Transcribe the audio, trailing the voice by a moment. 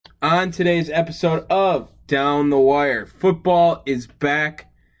On today's episode of Down the Wire, football is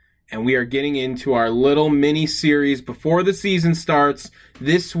back, and we are getting into our little mini-series before the season starts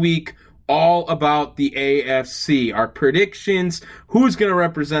this week, all about the AFC. Our predictions, who's going to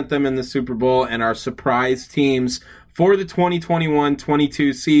represent them in the Super Bowl, and our surprise teams for the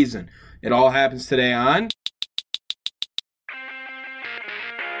 2021-22 season. It all happens today on...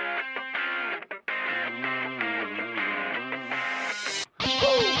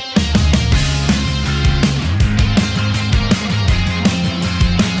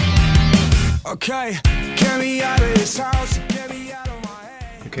 Okay, get me out of this house, get me out of my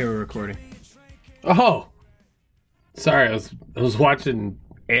head. Okay, we're recording. Oh, sorry, I was watching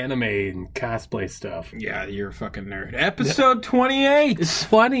anime and cosplay stuff. Yeah, you're a fucking nerd. Episode 28. It's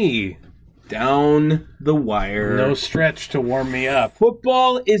funny. Down the Wire. No stretch to warm me up.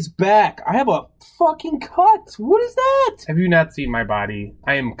 Football is back. I have a fucking cut. What is that? Have you not seen my body?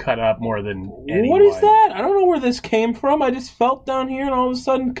 I am cut up more than anyone. What is that? I don't know where this came from. I just felt down here and all of a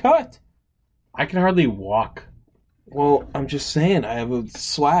sudden cut. I can hardly walk. Well, I'm just saying, I have a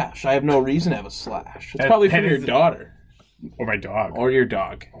slash. I have no reason to have a slash. It's probably from your daughter. Or my dog. Or your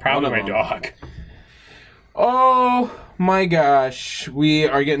dog. Probably my dog. Oh, my gosh. We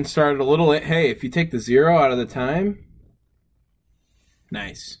are getting started a little late. Hey, if you take the 0 out of the time.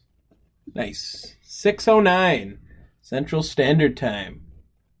 Nice. 6:09 Central Standard Time.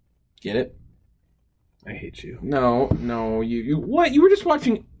 Get it? I hate you. No, you what? You were just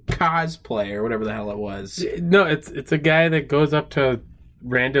watching cosplay or whatever the hell it was. No, it's a guy that goes up to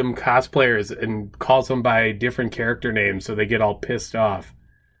random cosplayers and calls them by different character names so they get all pissed off.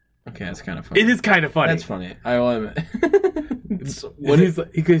 Okay, that's kind of funny. It is kind of funny. That's funny. I will admit.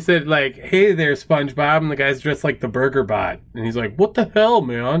 He said, like, hey there, SpongeBob, and the guy's dressed like the Burger Bot. And he's like, what the hell,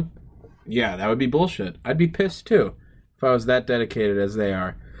 man? Yeah, that would be bullshit. I'd be pissed, too, if I was that dedicated as they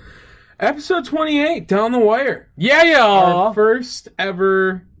are. Episode 28, Down the Wire. Yeah, y'all. Our first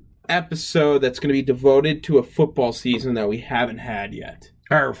ever episode that's going to be devoted to a football season that we haven't had yet.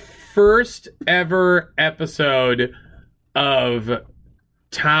 Our first ever episode of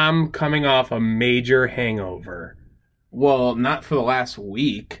Tom coming off a major hangover. Well, not for the last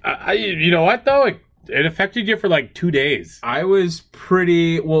week. You know what, though? It affected you for like 2 days. I was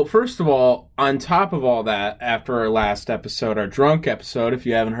pretty... Well, first of all, on top of all that, after our last episode, our drunk episode, if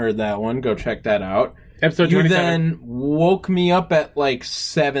you haven't heard that one, go check that out. Episode 27. You then woke me up at like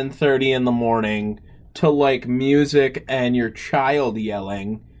 7:30 in the morning to like music and your child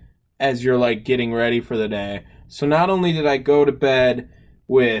yelling as you're like getting ready for the day. So not only did I go to bed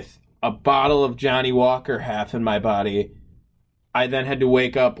with a bottle of Johnny Walker half in my body, I then had to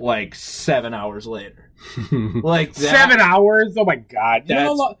wake up like 7 hours later. Like that. 7 hours? Oh my god.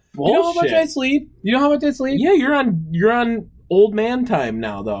 That's bullshit. You know how much I sleep? Yeah, you're on old man time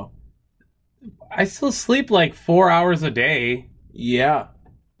now though. I still sleep like 4 hours a day. Yeah.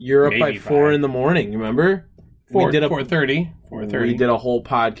 You're up by 4 in the morning, remember? 4:30. We did a whole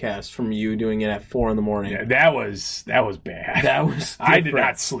podcast from you doing it at 4 in the morning. Yeah, that was bad. That was different. I did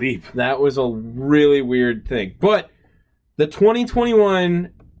not sleep. That was a really weird thing. But the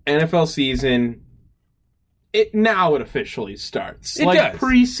 2021 NFL season, it officially starts. It does.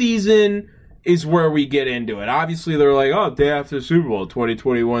 Preseason is where we get into it. Obviously, they're like, oh, day after the Super Bowl,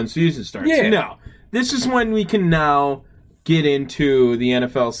 2021 season starts. Yeah. No. This is when we can now get into the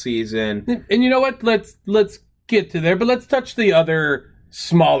NFL season. And you know what? Let's get to there, but let's touch the other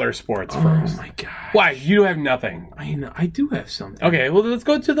smaller sports first. Oh, my God. Why? You have nothing. I know. I do have something. Okay, well, let's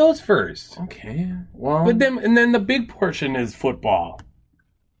go to those first. Okay. Well, But then the big portion is football.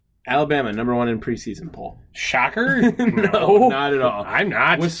 Alabama, number 1 in preseason poll. Shocker? No, not at all. I'm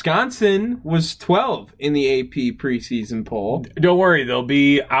not. Wisconsin was 12 in the AP preseason poll. Don't worry, they'll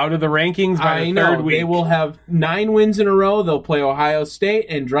be out of the rankings by the third week. They will have 9 wins in a row. They'll play Ohio State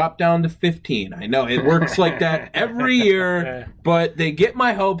and drop down to 15. I know, it works like that every year, but they get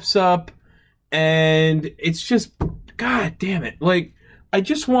my hopes up, and it's just, God damn it. Like, I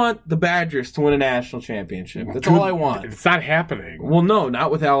just want the Badgers to win a national championship. That's all I want. It's not happening. Well, no,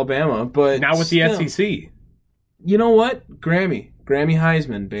 not with Alabama, but not with still. the SEC. You know what? Grammy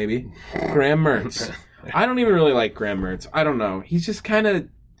Heisman, baby. Graham Mertz. I don't even really like Graham Mertz. I don't know. He's just kind of...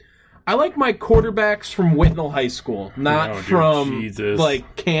 I like my quarterbacks from Whitnall High School, not from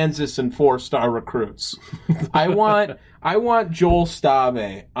like Kansas and 4-star recruits. I want Joel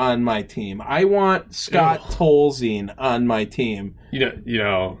Stave on my team. I want Scott Tolzien on my team. You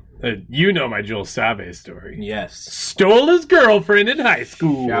know my Joel Stave story. Yes. Stole his girlfriend in high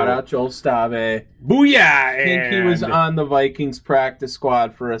school. Shout out Joel Stave. Booyah! I think he was on the Vikings practice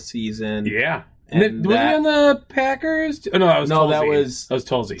squad for a season. Yeah. And was he on the Packers? Oh, no, that was No, Tulsi. that was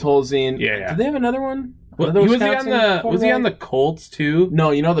Tulsi. Tolzien. Yeah. Did they have another one? Was he on the Colts too?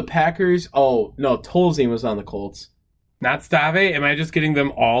 No, the Packers. Oh no, Tolzien was on the Colts. Not Stave? Am I just getting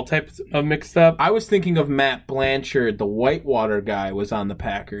them all types of mixed up? I was thinking of Matt Blanchard, the Whitewater guy, was on the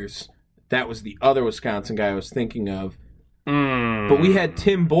Packers. That was the other Wisconsin guy I was thinking of. But we had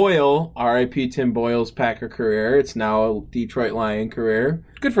Tim Boyle, R.I.P. Tim Boyle's Packer career. It's now a Detroit Lion career.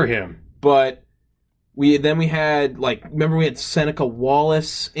 Good for him. But we had, remember we had Seneca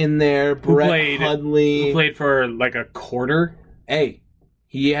Wallace in there, Brett Hundley. Who played for like a quarter? Hey,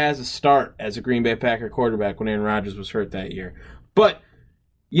 he has a start as a Green Bay Packer quarterback when Aaron Rodgers was hurt that year. But,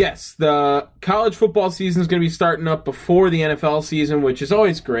 yes, the college football season is going to be starting up before the NFL season, which is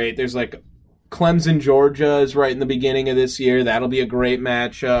always great. There's Clemson, Georgia is right in the beginning of this year. That'll be a great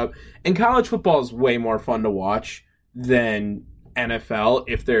matchup. And college football is way more fun to watch than NFL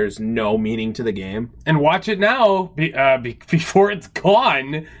if there's no meaning to the game. And watch it now before it's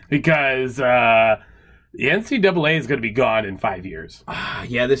gone, because the NCAA is going to be gone in 5 years.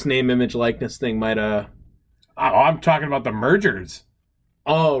 Yeah, this name, image, likeness thing might... I'm talking about the mergers.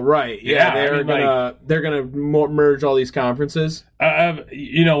 Oh, right. Yeah, they're gonna merge all these conferences.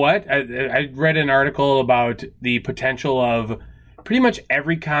 You know what? I read an article about the potential of pretty much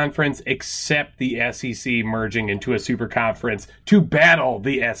every conference except the SEC merging into a super conference to battle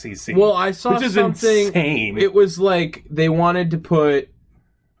the SEC. Well, I saw which is something. Insane. It was like they wanted to put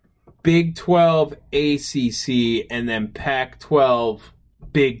Big 12 ACC and then Pac-12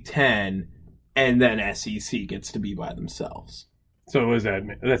 Big 10, and then SEC gets to be by themselves. So what is that?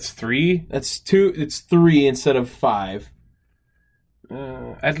 That's 3? That's 2. It's 3 instead of 5.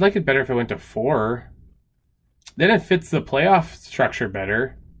 I'd like it better if it went to 4. Then it fits the playoff structure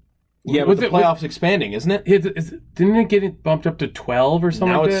better. Yeah, but the playoff's expanding, isn't it? Didn't it get bumped up to 12 or something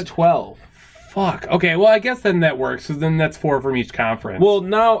now like that? Now it's 12. Fuck. Okay, well, I guess then that works. So then that's 4 from each conference. Well,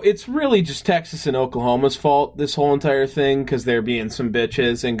 now it's really just Texas and Oklahoma's fault, this whole entire thing, because they're being some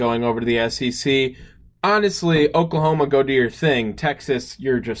bitches and going over to the SEC. Honestly, Oklahoma, go do your thing. Texas,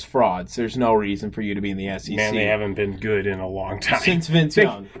 you're just frauds. There's no reason for you to be in the SEC. Man, they haven't been good in a long time. Since Vince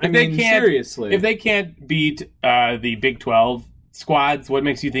Young. Seriously. If they can't beat the Big 12 squads, what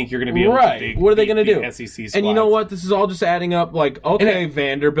makes you think you're going to be able to what are they going to do? SEC squads? And you know what? This is all just adding up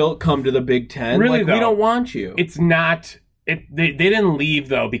Vanderbilt, come to the Big 10. Really, we don't want you. It's not... They didn't leave,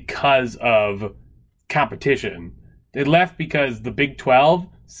 though, because of competition. They left because the Big 12...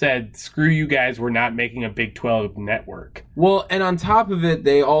 said, screw you guys, we're not making a Big 12 network. Well, and on top of it,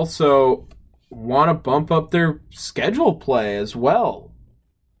 they also want to bump up their schedule play as well.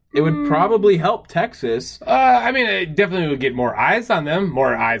 It would probably help Texas. It definitely would get more eyes on them,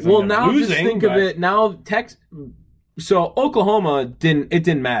 more eyes on them now losing. Just think of it, now So Oklahoma,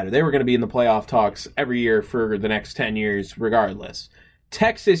 didn't matter. They were going to be in the playoff talks every year for the next 10 years regardless.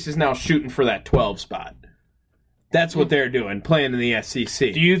 Texas is now shooting for that 12 spot. That's what they're doing, playing in the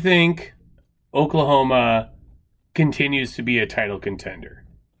SEC. Do you think Oklahoma continues to be a title contender?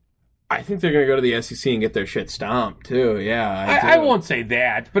 I think they're going to go to the SEC and get their shit stomped, too. Yeah, I won't say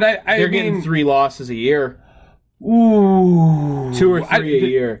that, but they're getting 3 losses a year. Ooh. 2 or 3 a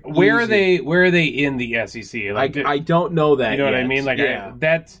year. Where are they in the SEC? I don't know that. You know yet. what I mean?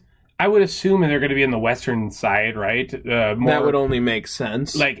 I would assume they're going to be in the western side, right? That would only make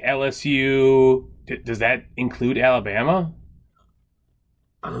sense. Like LSU. Does that include Alabama?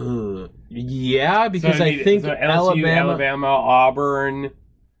 Yeah, because I think LSU, Alabama, Auburn,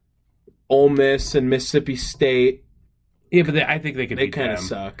 Ole Miss, and Mississippi State. Yeah, but I think they could beat them. They kind of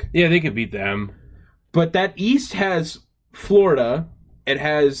suck. Yeah, they could beat them. But that East has Florida. It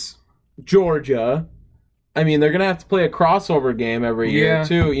has Georgia. I mean, they're going to have to play a crossover game every year,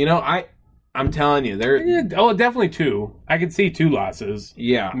 too. You know, I'm telling you, definitely 2. I could see 2 losses.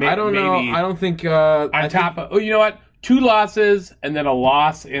 Yeah, I don't know. I don't think you know what? 2 losses and then a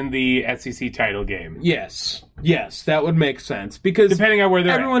loss in the SEC title game. Yes, that would make sense because depending on where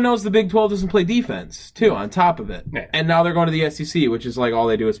they're everyone knows the Big 12 doesn't play defense too. On top of it, and now they're going to the SEC, which is like all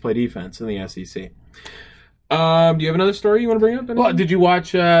they do is play defense in the SEC. Do you have another story you want to bring up? Well, did you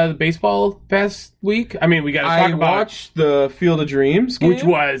watch baseball past week? I mean, we got to talk about. I watched the Field of Dreams game, which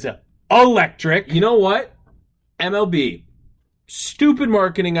was electric. You know what? MLB. Stupid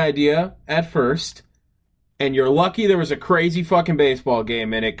marketing idea at first. And you're lucky there was a crazy fucking baseball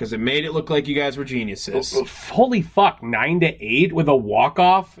game in it because it made it look like you guys were geniuses. Holy fuck, 9-8 with a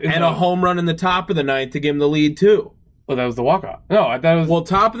walk-off? And a home run in the top of the 9th to give him the lead, too. Well, that was the walk-off. No, I thought it was... Well,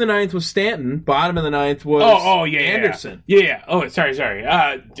 top of the 9th was Stanton. Bottom of the 9th was Anderson. Yeah. Oh,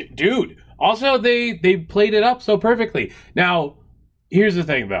 sorry. Dude. Also, they played it up so perfectly. Now, here's the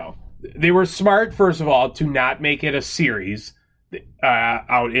thing, though. they were smart, first of all, to not make it a series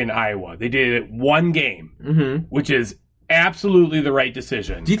out in Iowa. They did it one game, which is absolutely the right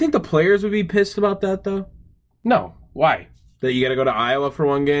decision. Do you think the players would be pissed about that, though? No. Why? That you got to go to Iowa for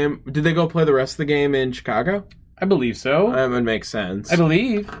one game? Did they go play the rest of the game in Chicago? I believe so. That would make sense. I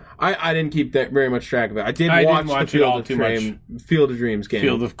believe. I didn't keep that very much track of it. I didn't watch the Field of Dreams game.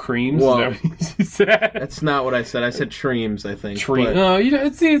 Field of Creams? Well, is that what you said? That's not what I said. I said Treams, I think. Dream. No,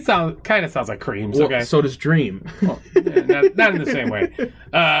 it kind of sounds like creams. Well, okay. So does Dream. Well, yeah, not in the same way.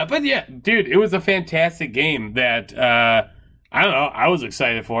 But yeah, dude, it was a fantastic game that I don't know. I was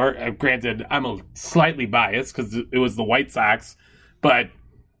excited for. Granted, I'm slightly biased because it was the White Sox, but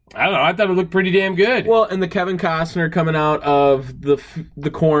I don't know. I thought it looked pretty damn good. Well, and the Kevin Costner coming out of the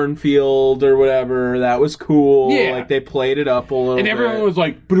cornfield or whatever, that was cool. Yeah. Like, they played it up a little bit. And everyone was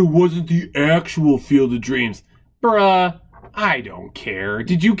like, but it wasn't the actual Field of Dreams. Bruh, I don't care.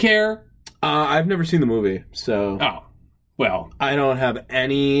 Did you care? I've never seen the movie, so... Oh, well. I don't have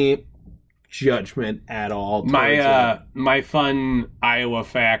any judgment at all. My fun Iowa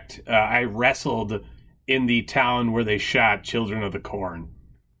fact, I wrestled in the town where they shot Children of the Corn.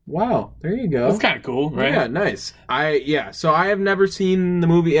 Wow, there you go. That's kind of cool, right? Yeah, nice. So I have never seen the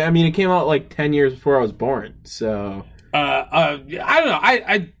movie. I mean, it came out like 10 years before I was born, so... I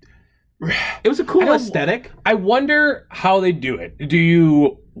don't know. It was a cool aesthetic. I wonder how they do it. Do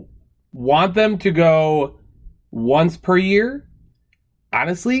you want them to go once per year?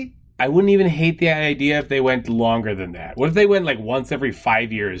 Honestly, I wouldn't even hate the idea if they went longer than that. What if they went like once every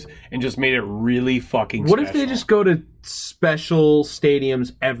 5 years and just made it really fucking What special? if they just go to special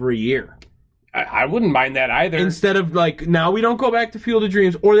stadiums every year? I wouldn't mind that either. Instead of like, now we don't go back to Field of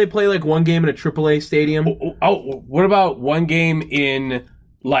Dreams, or they play like one game in a AAA stadium. Oh, what about one game in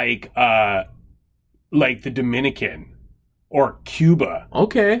like the Dominican or Cuba?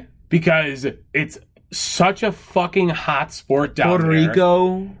 Okay. Because it's such a fucking hot sport down Puerto there.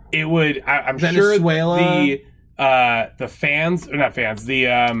 Rico. It would. I'm Venezuela. sure the fans, or not fans,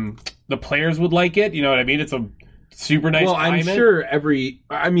 the players would like it. You know what I mean? It's a super nice. Well, climate. I'm sure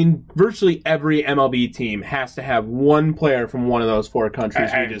virtually every MLB team has to have one player from one of those four countries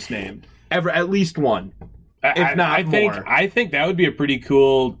we just named. At least one. If not more. I think that would be a pretty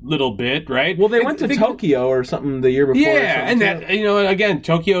cool little bit, right? Well, they went to Tokyo or something the year before. Yeah, and that, again,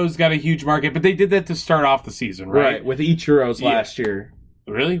 Tokyo's got a huge market, but they did that to start off the season, right? Right, with Ichiro's last year.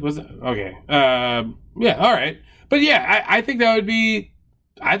 Really? Was it? Okay. Yeah, all right. But yeah, I think that would be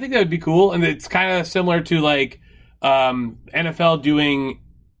cool, and it's kind of similar to like NFL doing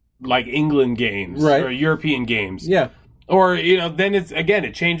like England games or European games. Yeah. Or, then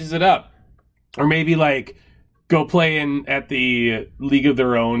it changes it up. Or maybe like go play at the League of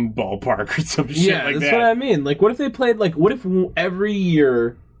Their Own ballpark or some shit like that. Yeah, that's what I mean. Like, what if they played, like, what if every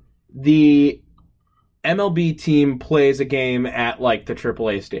year the MLB team plays a game at, like, the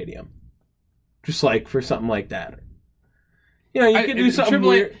AAA stadium? Just, like, for something like that. You could do something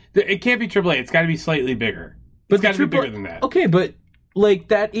weird. It can't be AAA. It's got to be slightly bigger. But it's got to be bigger than that. Okay, but, like,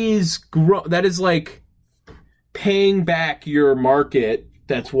 that is, like, paying back your market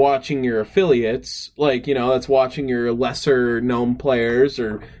that's watching your affiliates, like, that's watching your lesser known players,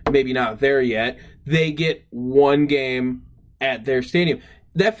 or maybe not there yet. They get one game at their stadium.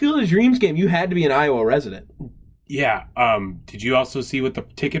 That Field of Dreams game, you had to be an Iowa resident. Yeah. Did you also see what the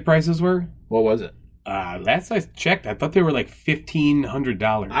ticket prices were? What was it? Last I checked, I thought they were like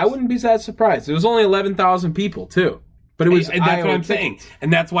 $1,500. I wouldn't be that surprised. It was only 11,000 people too, but it was. And that's what I'm saying,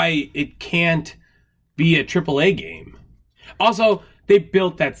 and that's why it can't be a AAA game. Also, they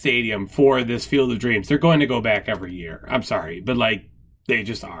built that stadium for this Field of Dreams. They're going to go back every year. I'm sorry, but like they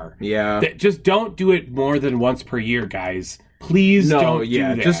just are. Yeah. Just don't do it more than once per year, guys. Please don't do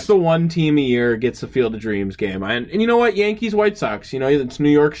that. Just the one team a year gets a Field of Dreams game. And you know what? Yankees, White Sox. It's New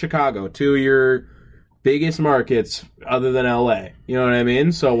York, Chicago. Two of your biggest markets other than LA. You know what I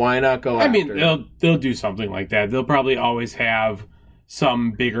mean? So why not go after it? They'll do something like that. They'll probably always have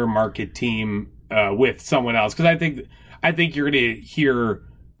some bigger market team with someone else. Because I think you're going to hear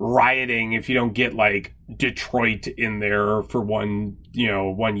rioting if you don't get like Detroit in there for one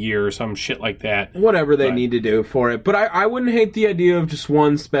year or some shit like that. Whatever they need to do for it. But I wouldn't hate the idea of just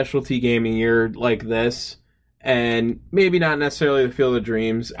one specialty game a year like this, and maybe not necessarily the Field of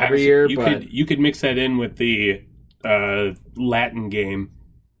Dreams every year. You could mix that in with the Latin game.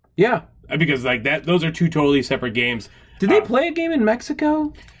 Yeah, because like that, those are two totally separate games. Did they play a game in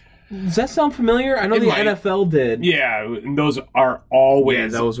Mexico? Does that sound familiar? I know the NFL did. Yeah, and those are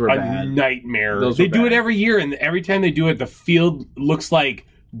always those were a bad. Nightmare. Those they were do bad. it every year, and every time they do it, the field looks like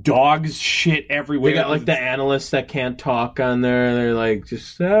dogs shit everywhere. They got like the analysts that can't talk on there. They're like,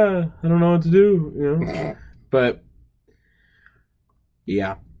 just I don't know what to do, you know. But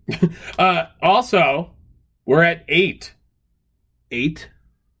yeah. Also, we're at 8. 8.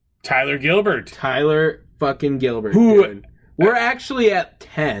 Tyler Gilbert. Tyler fucking Gilbert. Who? Dude. We're actually at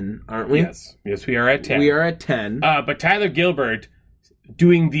 10, aren't we? Yes, we are at 10. We are at 10. But Tyler Gilbert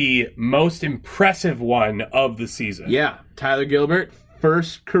doing the most impressive one of the season. Yeah, Tyler Gilbert,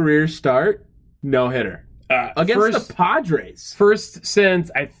 first career start, no hitter against the Padres. First since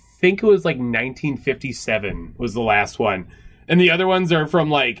I think it was like 1957 was the last one, and the other ones are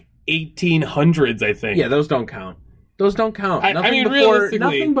from like 1800s, I think. Yeah, those don't count. I mean, realistically,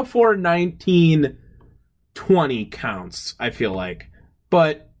 nothing before 1920 counts. I feel like,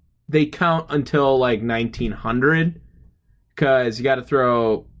 but they count until like 1900 because you got to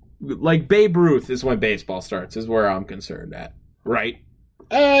throw like Babe Ruth is when baseball starts. Is where I'm concerned at, right?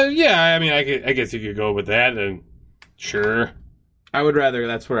 Yeah. I mean, I guess you could go with that, and sure.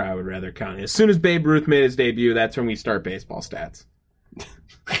 That's where I would rather count it. As soon as Babe Ruth made his debut, that's when we start baseball stats.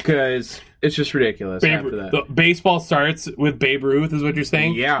 Because it's just ridiculous after that. The baseball starts with Babe Ruth, is what you're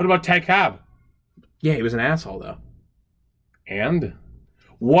saying? Yeah. What about Ty Cobb? Yeah, he was an asshole, though. And?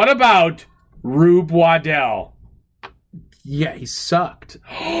 What about Rube Waddell? Yeah, he sucked.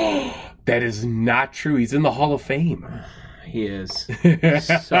 That is not true. He's in the Hall of Fame. He is.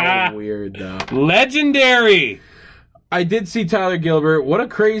 So weird, though. Legendary! I did see Tyler Gilbert. What a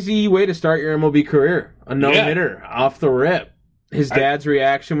crazy way to start your MLB career. A no-hitter off the rip. His dad's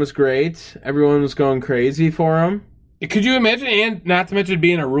reaction was great. Everyone was going crazy for him. Could you imagine, and not to mention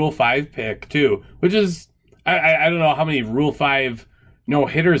being a Rule 5 pick, too, which is, I don't know how many Rule 5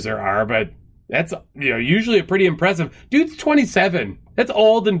 no-hitters there are, but that's usually a pretty impressive. Dude's 27. That's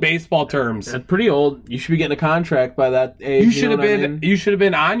old in baseball terms. That's pretty old. You should be getting a contract by that age. You should have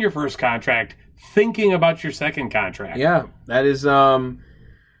been on your first contract, thinking about your second contract. Yeah, that is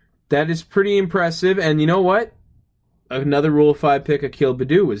pretty impressive. And you know what? Another Rule 5 pick, Akil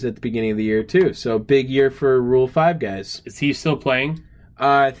Baddoo, was at the beginning of the year, too. So, big year for Rule 5 guys. Is he still playing?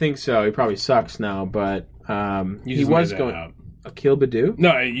 I think so. He probably sucks now, but he was going... Up. Akil Baddoo?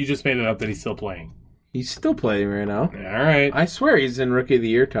 No, you just made it up that he's still playing. He's still playing right now. All right. I swear he's in Rookie of the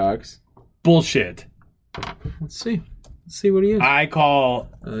Year talks. Bullshit. Let's see. Let's see what he is. I call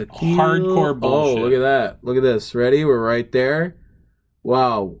hardcore bullshit. Oh, look at that. Look at this. Ready? We're right there.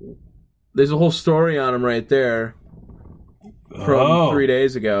 Wow. There's a whole story on him right there. From 3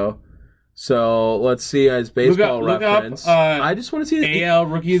 days ago. So let's see his baseball reference. I just want to see the AL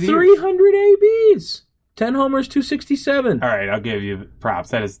Rookie of the Year. 300 ABs. 10 homers, 267. All right, I'll give you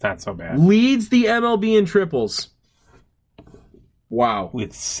props. That is not so bad. Leads the MLB in triples. Wow.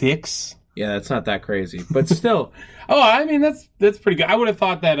 With 6? Yeah, that's not that crazy. But still. I mean, that's pretty good. I would have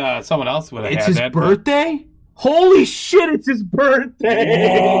thought that someone else would have had that. It's his birthday? Holy shit, it's his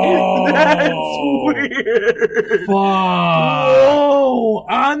birthday! Whoa. That's weird. Fuck. Whoa,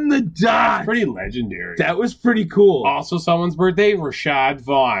 on the dot. That's pretty legendary. That was pretty cool. Also, someone's birthday, Rashad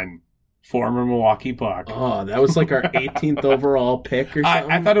Vaughn, former Milwaukee Buck. Oh, that was like our 18th overall pick or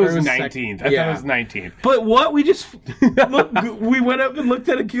something? I thought it was 19th. I thought it was 19th. But what? We just we went up and looked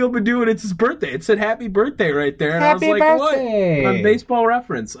at Akil Baddoo, and it's his birthday. It said happy birthday right there. And Happy I was like, birthday. what? On Baseball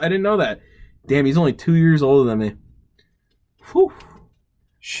Reference. I didn't know that. Damn, he's only 2 years older than me. Whew.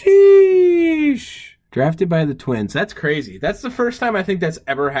 Sheesh. Drafted by the Twins. That's crazy. That's the first time I think that's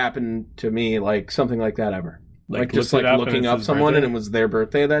ever happened to me, like something like that ever. Like just like looking up someone and it was their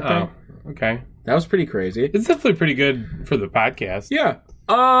birthday that day. Oh, okay. That was pretty crazy. It's definitely pretty good for the podcast. Yeah.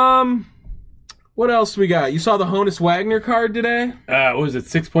 What else we got? You saw the Honus Wagner card today? What was it,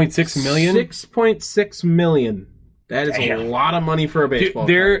 6.6 million? 6.6 million. That is a lot of money for a baseball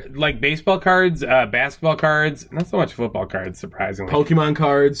They're card. like baseball cards, basketball cards, not so much football cards, surprisingly. Pokemon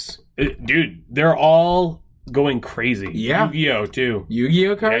cards. Dude, they're all going crazy. Yeah. Yu-Gi-Oh! Too.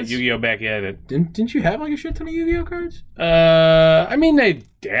 Yu-Gi-Oh! cards? Yeah, Yu-Gi-Oh! Back at it. Didn't you have like a shit ton of Yu-Gi-Oh! cards? I mean, they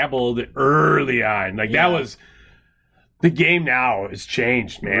dabbled early on. Like, that was... The game now has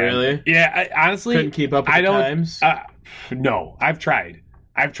changed, man. Really? Yeah, I honestly... Couldn't keep up with the times? No, I've tried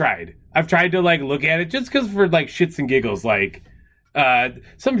to like look at it just because for like shits and giggles, like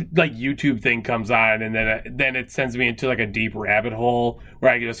some like YouTube thing comes on and then it sends me into like a deep rabbit hole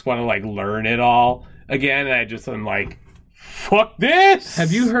where I just want to like learn it all again, and I'm like, fuck this.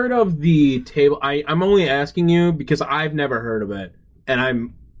 Have you heard of the table? I'm only asking you because I've never heard of it, and I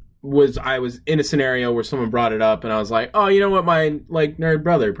was in a scenario where someone brought it up, and I was like, oh, you know what, my like nerd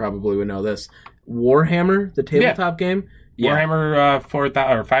brother probably would know this. Warhammer, the tabletop game. Warhammer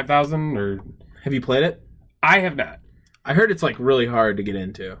 4,000 or 5,000 or... Have you played it? I have not. I heard it's like really hard to get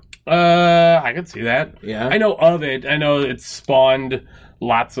into. I could see that. Yeah. I know of it. I know it's spawned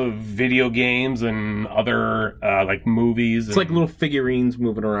lots of video games and other like movies. It's like little figurines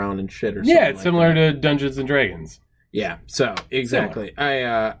moving around and shit or something. Yeah, it's like similar that. to Dungeons and Dragons. Yeah, so exactly.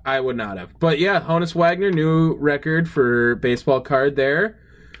 I would not have. But yeah, Honus Wagner, new record for baseball card there.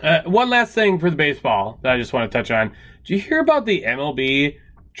 One last thing for the baseball that I just want to touch on. Did you hear about the MLB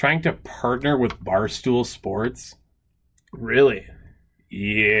trying to partner with Barstool Sports? Really?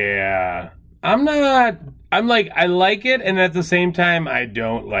 Yeah. I like it, and at the same time, I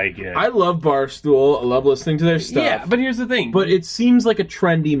don't like it. I love Barstool. I love listening to their stuff. Yeah, but here's the thing. But it seems like a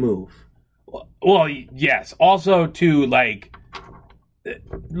trendy move. Well, yes. Also, too, like,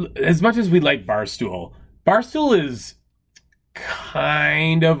 as much as we like Barstool is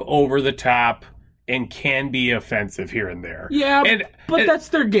kind of over the top and can be offensive here and there. Yeah, but that's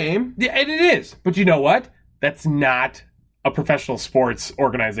their game. Yeah, and it is. But you know what? That's not a professional sports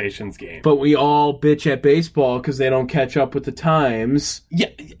organization's game. But we all bitch at baseball because they don't catch up with the times. Yeah,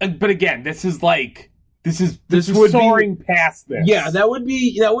 but again, this is would soaring past this. Yeah, that would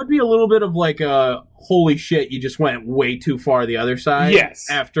be a little bit of like a holy shit, you just went way too far the other side. Yes.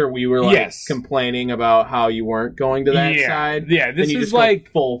 After we were like complaining about how you weren't going to that side. Yeah, this then you is just go like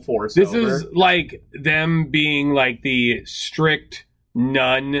full force. This over. is like them being like the strict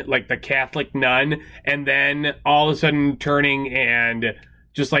nun, like the Catholic nun, and then all of a sudden turning and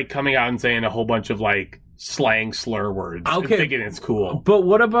just like coming out and saying a whole bunch of like slang slur words. Okay. And thinking it's cool. But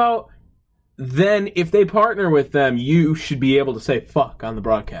what about then if they partner with them, you should be able to say fuck on the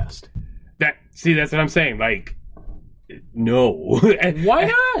broadcast. That's what I'm saying. Like, no.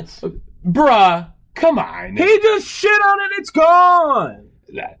 Why not? Bruh, come on. He just shit on it, it's gone.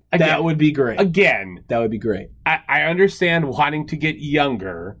 That would be great. Again. That would be great. I understand wanting to get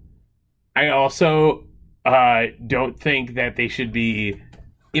younger. I also don't think that they should be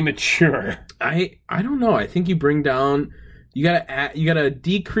immature. I don't know. I think you bring down... You gotta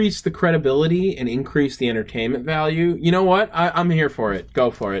decrease the credibility and increase the entertainment value. You know what? I'm here for it. Go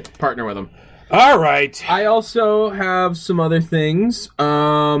for it. Partner with them. All right. I also have some other things.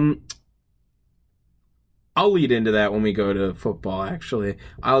 I'll lead into that when we go to football, actually.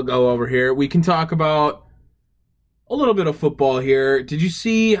 I'll go over here. We can talk about a little bit of football here. Did you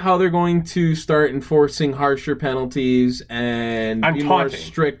see how they're going to start enforcing harsher penalties and be more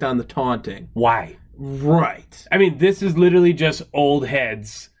strict on the taunting? Why? Right. I mean, this is literally just old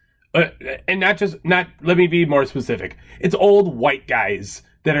heads. And let me be more specific. It's old white guys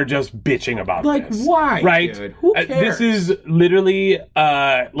that are just bitching about like, this. Like, why? Right? Dude? Who cares? This is literally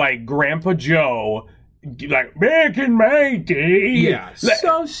like Grandpa Joe, like, back in my day. Yeah,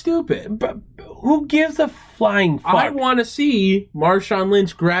 so stupid. But who gives a flying fuck? I want to see Marshawn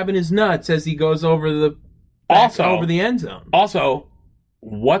Lynch grabbing his nuts as he goes over the end zone. Also,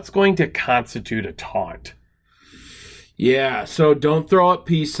 what's going to constitute a taunt? Yeah, so don't throw up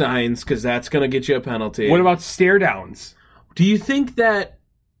peace signs because that's going to get you a penalty. What about stare downs? Do you think that,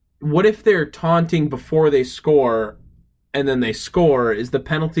 what if they're taunting before they score and then they score? Is the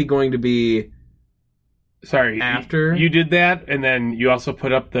penalty going to be after? You did that, and then you also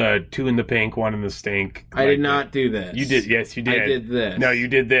put up the 2 in the pink, 1 in the stink. I did not do this. You did, yes, you did. I did this. No, you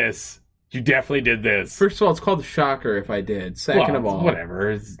did this. You definitely did this. First of all, it's called the shocker if I did. Second of all,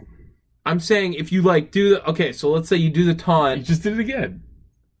 whatever. I'm saying if you like do the... Okay, so let's say you do the taunt. You just did it again.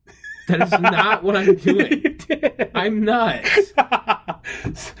 That is not what I'm doing. You did. I'm not.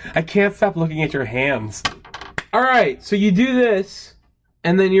 I can't stop looking at your hands. All right, so you do this,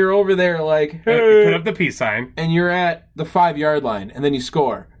 and then you're over there like... Hey, put up the peace sign. And you're at the 5-yard line, and then you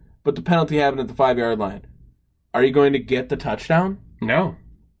score. But the penalty happened at the 5-yard line. Are you going to get the touchdown? No.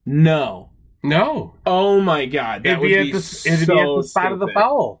 No. Oh my God, that would be it'd be at the spot of the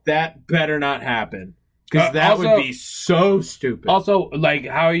foul. That better not happen, because that would be so stupid. Also, like,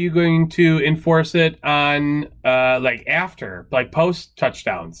 how are you going to enforce it on like after, like post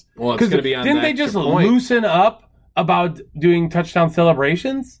touchdowns? Well, it's going to be on. Didn't they just loosen up about doing touchdown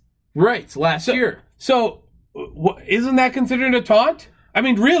celebrations? Right, last year. So, isn't that considered a taunt? I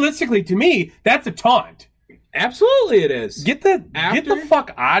mean, realistically, to me, that's a taunt. Absolutely it is. Get the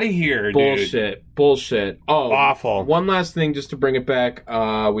fuck out of here, dude. Bullshit. Oh, awful. One last thing just to bring it back.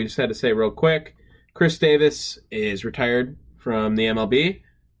 We just had to say real quick. Chris Davis is retired from the MLB.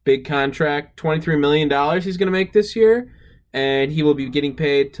 Big contract, $23 million he's going to make this year. And he will be getting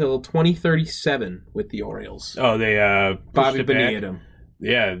paid till 2037 with the Orioles. Oh, they Bobby Bonilla him.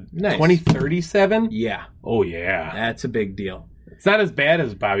 Yeah. Nice. 2037? Yeah. Oh, yeah. That's a big deal. It's not as bad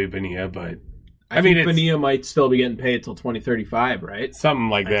as Bobby Bonilla, but... I mean, Bonilla might still be getting paid till 2035, right? Something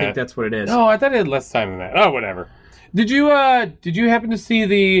like that. I think that's what it is. No, I thought it had less time than that. Oh, whatever. Did you happen to see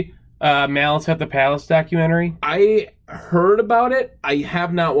the Malice at the Palace documentary? I heard about it. I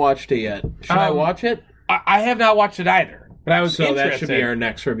have not watched it yet. Should I watch it? I have not watched it either, but I was So interested. that should be our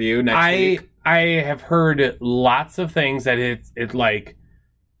next review next week. I have heard lots of things that it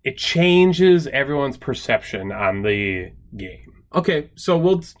changes everyone's perception on the game. Okay, so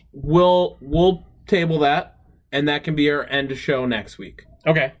we'll table that, and that can be our end of show next week.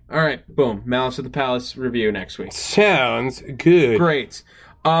 Okay. All right, boom. Malice at the Palace review next week. Sounds good. Great.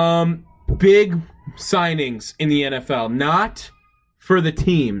 Big signings in the NFL, not for the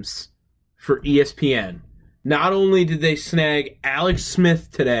teams, for ESPN. Not only did they snag Alex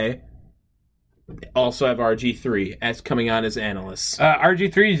Smith today, they also have RG3 as coming on as analysts.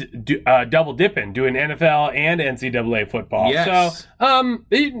 RG3's double dipping, doing NFL and NCAA football. Yes. So,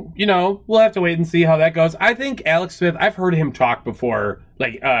 we'll have to wait and see how that goes. I think Alex Smith, I've heard him talk before,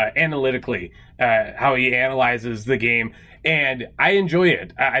 analytically, how he analyzes the game, and I enjoy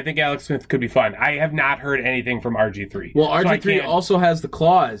it. I think Alex Smith could be fun. I have not heard anything from RG3. Well, RG3 also has the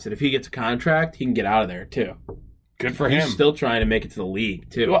clause that if he gets a contract, he can get out of there, too. Good for him. He's still trying to make it to the league,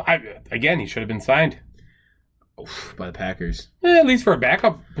 too. Well, again, he should have been signed. By the Packers. At least for a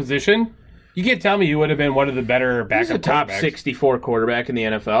backup position. You can't tell me you would have been one of the better backup He's a top quarterbacks. 64 quarterback in the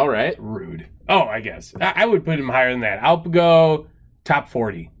NFL, right? Rude. Oh, I guess. I would put him higher than that. I'll go top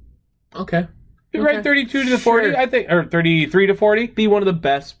 40. Okay. Right, 32 to the 40, Sure. I think, or 33 to 40. Be one of the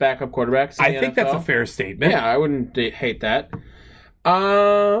best backup quarterbacks in the I think NFL. that's a fair statement. Yeah, I wouldn't hate that.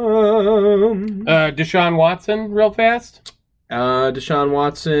 Deshaun Watson, real fast. Deshaun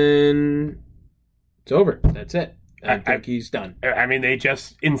Watson, it's over. That's it. I think he's done. I mean, they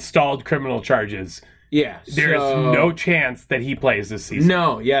just installed criminal charges. Yeah. There's no chance that he plays this season.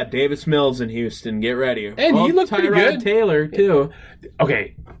 No, yeah, Davis Mills in Houston. Get ready. And he looked pretty Tyrod good. Taylor, too.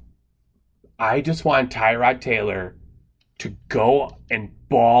 Okay. I just want Tyrod Taylor to go and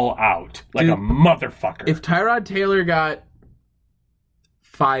ball out like a motherfucker. If Tyrod Taylor got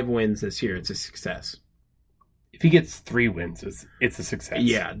 5 wins this year, it's a success. If he gets 3 wins, it's a success.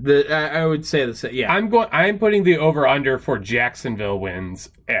 Yeah, I would say the same. Yeah, I'm putting the over/under for Jacksonville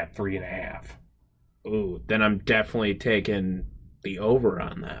wins at 3.5. Ooh, then I'm definitely taking the over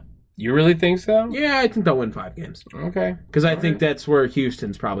on that. You really think so? Yeah, I think they'll win 5 games. Okay. Because I think that's where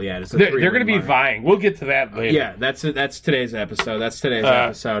Houston's probably at. They're going to be vying. We'll get to that later. Yeah, that's today's episode.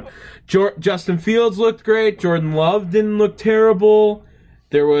 Episode. Justin Fields looked great. Jordan Love didn't look terrible.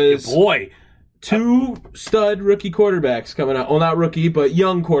 There was 2 stud rookie quarterbacks coming out. Well, not rookie, but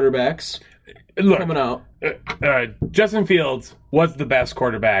young quarterbacks coming out. Justin Fields was the best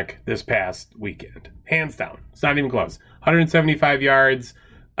quarterback this past weekend. Hands down. It's not even close. 175 yards.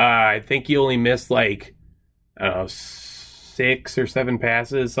 I think he only missed 6 or 7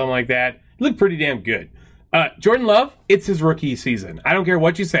 passes, something like that. He looked pretty damn good. Jordan Love, it's his rookie season. I don't care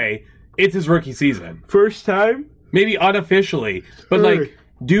what you say. It's his rookie season. First time? Maybe unofficially. But,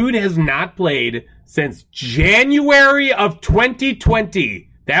 dude has not played since January of 2020.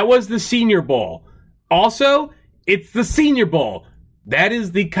 That was the Senior Bowl. Also, it's the Senior Bowl. That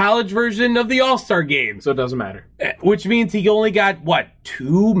is the college version of the All-Star Game. So it doesn't matter. Which means he only got,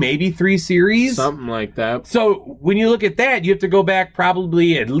 2, maybe 3 series? Something like that. So when you look at that, you have to go back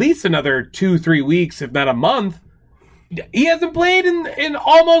probably at least another 2-3 weeks, if not a month. He hasn't played in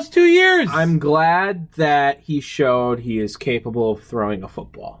almost 2 years. I'm glad that he showed he is capable of throwing a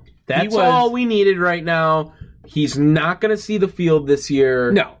football. That's all we needed right now. He's not going to see the field this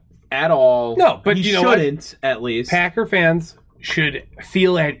year. No. At all. No, but he you know what? shouldn't, at least. Packer fans should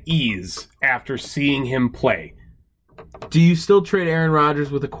feel at ease after seeing him play. Do you still trade Aaron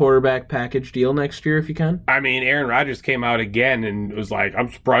Rodgers with a quarterback package deal next year if you can? I mean, Aaron Rodgers came out again and was like,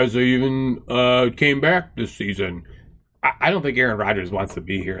 I'm surprised they even came back this season. I don't think Aaron Rodgers wants to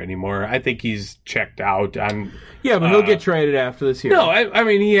be here anymore. I think he's checked out on... Yeah, but he'll get traded after this year. No, I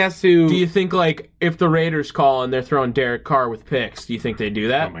mean, he has to... Do you think, if the Raiders call and they're throwing Derek Carr with picks, do you think they do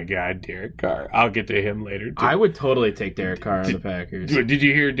that? Oh, my God, Derek Carr. I'll get to him later, too. I would totally take Derek Carr on the Packers. Did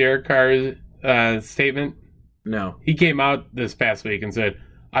you hear Derek Carr's statement? No. He came out this past week and said,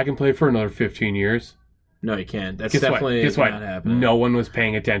 I can play for another 15 years. No, you can't. That's Guess definitely Guess what? not happening. No one was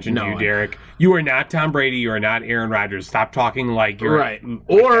paying attention to you, Derek. You are not Tom Brady. You are not Aaron Rodgers. Stop talking like you're... Right.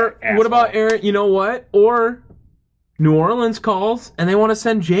 Or, what about Aaron... You know what? Or... New Orleans calls, and they want to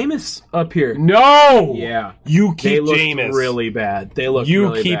send Jameis up here. No! Yeah. You keep they look Jameis. Really bad. They look You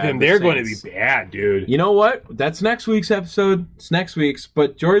really keep bad. him. They're going to be bad, dude. You know what? That's next week's episode. It's next week's.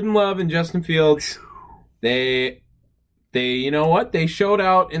 But Jordan Love and Justin Fields, they you know what? They showed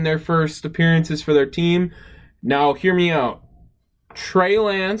out in their first appearances for their team. Now, hear me out. Trey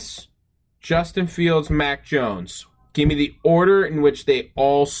Lance Justin Fields, Mac Jones. Give me the order in which they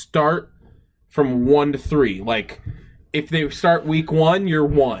all start from 1 to 3. Like, if they start week 1, you're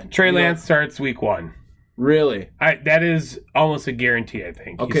 1. Trey Lance starts week 1. Really? That is almost a guarantee, I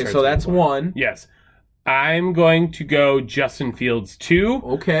think. Okay, so that's 1. Yes. I'm going to go Justin Fields 2.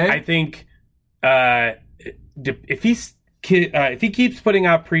 Okay. I think if he keeps putting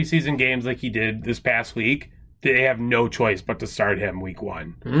out preseason games like he did this past week, they have no choice but to start him week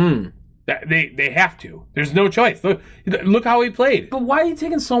 1. They have to. There's no choice. Look how he played. But why are you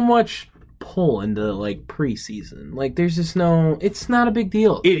taking so much pull into, like, preseason? Like, there's just no... It's not a big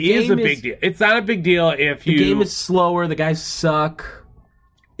deal. It is a big deal. It's not a big deal if The game is slower. The guys suck.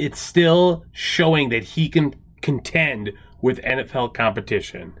 It's still showing that he can contend with NFL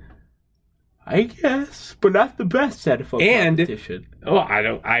competition. I guess, but not the best NFL competition.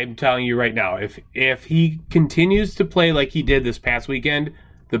 I'm telling you right now, if he continues to play like he did this past weekend,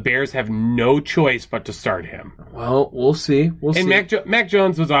 the Bears have no choice but to start him. Well, we'll see. Mac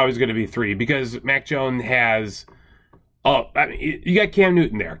Jones was always going to be 3 because Mac Jones has... you got Cam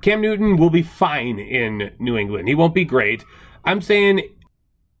Newton there. Cam Newton will be fine in New England. He won't be great. I'm saying,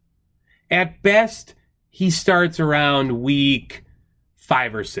 at best, he starts around week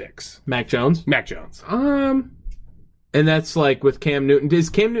 5 or 6. Mac Jones? Mac Jones. And that's like with Cam Newton. Is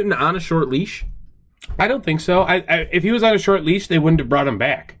Cam Newton on a short leash? I don't think so. If he was on a short leash, they wouldn't have brought him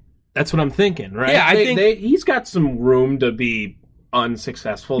back. That's what I'm thinking, right? Yeah, I think he's got some room to be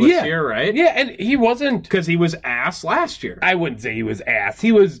unsuccessful this year, right? Yeah, and he wasn't... Because he was ass last year. I wouldn't say he was ass.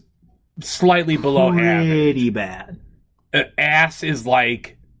 He was slightly below average. Pretty bad. Ass is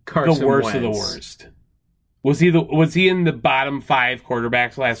like Carson the worst Wentz. of the worst. Was he in the bottom 5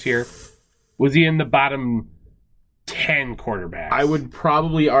 quarterbacks last year? Was he in the bottom 10 quarterbacks? I would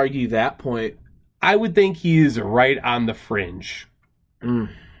probably argue that point. I would think he's right on the fringe.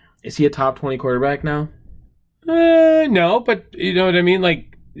 Is he a top 20 quarterback now? No, but you know what I mean?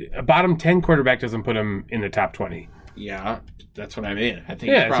 Like, a bottom 10 quarterback doesn't put him in the top 20. Yeah, that's what I mean. I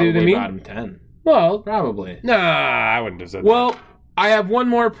think Yeah, he's see probably what I mean? bottom 10. Well, Probably. nah, I wouldn't have said Well, I have one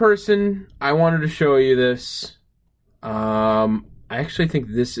more person. I wanted to show you this. I actually think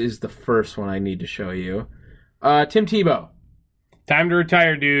this is the first one I need to show you. Tim Tebow. Time to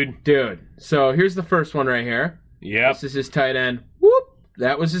retire, dude. Dude. So here's the first one right here. Yep. This is his tight end. Whoop.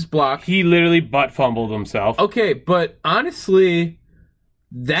 That was his block. He literally butt fumbled himself. Okay, but honestly,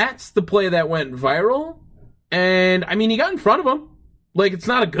 that's the play that went viral. And, I mean, he got in front of him. Like, it's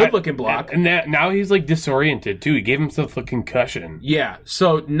not a good-looking block. And now he's, like, disoriented, too. He gave himself a concussion. Yeah,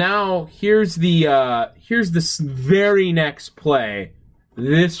 so now here's this very next play.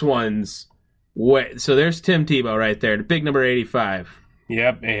 This one's... So there's Tim Tebow right there, the big number 85.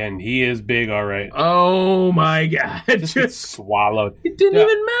 Yep, and he is big, all right. Oh, my God. Just gets swallowed. It didn't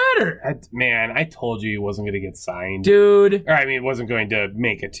even matter. Man, I told you he wasn't going to get signed. Dude. Or, I mean, he wasn't going to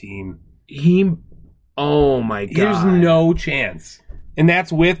make a team. Oh, my God. There's no chance. And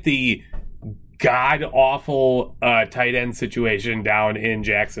that's with the god-awful tight end situation down in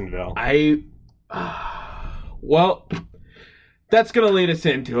Jacksonville. Well, that's going to lead us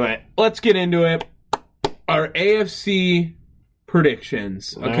into it. Let's get into it. Our AFC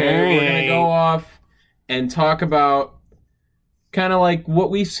predictions. Okay, Right. We're going to go off and talk about kind of like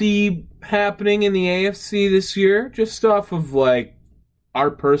what we see happening in the AFC this year, just off of like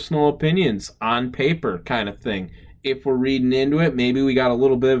our personal opinions on paper kind of thing. If we're reading into it, maybe we got a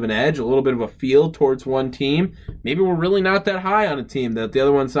little bit of an edge, a little bit of a feel towards one team. Maybe we're really not that high on a team that the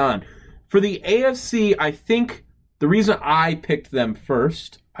other one's on. For the AFC, I think the reason I picked them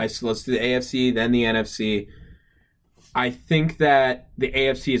first, let's do the AFC, then the NFC. I think that the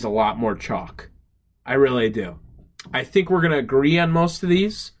AFC is a lot more chalk. I really do. I think we're going to agree on most of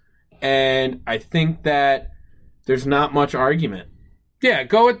these, and I think that there's not much argument. Yeah,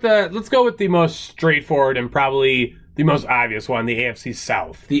 let's go with the most straightforward and probably the most obvious one, the AFC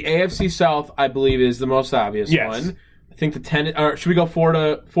South. The AFC South, I believe, is the most obvious one. I think the 10. Or should we go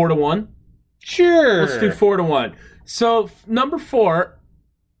 4-1? Sure. Let's do 4-1. So number 4.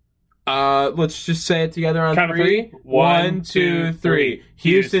 Let's just say it together on Count of 3. 1, 2, 3.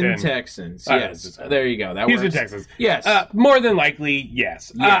 Houston Texans. Yes, there you go. That Houston works. Texans. Yes. More than likely,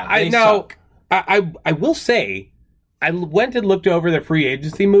 yes. Yeah, they now, suck. I will say, I went and looked over the free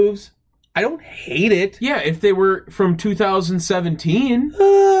agency moves. I don't hate it. Yeah, if they were from 2017.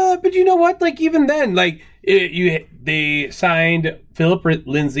 But you know what? Like, even then, like, they signed Philip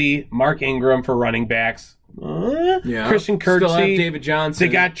Lindsay, Mark Ingram for running backs. Yeah. Christian Still have Kirksey. David Johnson.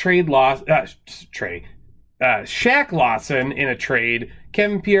 They got Shaq Lawson in a trade.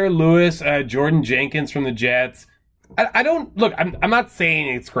 Kevin Pierre-Louis, Jordan Jenkins from the Jets. I don't look. I'm not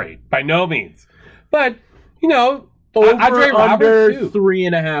saying it's great by no means, but Over Andre Roberts under too.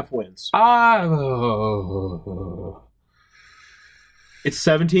 3.5 wins. It's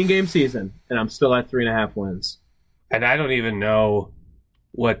 17-game season, and I'm still at 3.5 wins. And I don't even know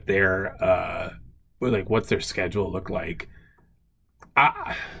what their what's their schedule look like.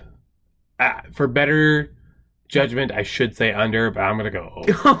 For better judgment, I should say under, but I'm gonna go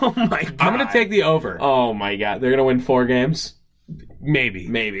over. Oh my god! I'm gonna take the over. Oh my god! They're gonna win 4 games. Maybe.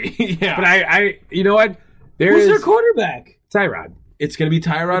 Yeah. But I you know what? Who's their quarterback? Tyrod. It's gonna be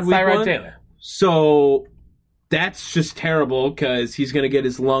Tyrod. It's week Tyrod 1? Taylor. So that's just terrible because he's gonna get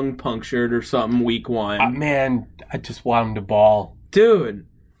his lung punctured or something week 1. Man, I just want him to ball. Dude,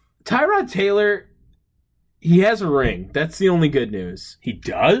 Tyrod Taylor, he has a ring. That's the only good news. He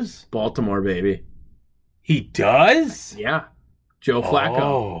does? Baltimore, baby. He does? Yeah. Joe Flacco.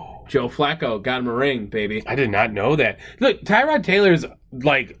 Oh. Joe Flacco got him a ring, baby. I did not know that. Look, Tyrod Taylor's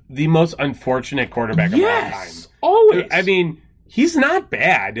like the most unfortunate quarterback of all time. Yes, always. I mean, he's not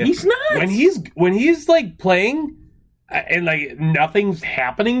bad. He's not. When he's like playing and like nothing's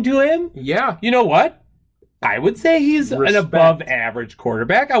happening to him. Yeah. You know what? I would say he's Respect. an above average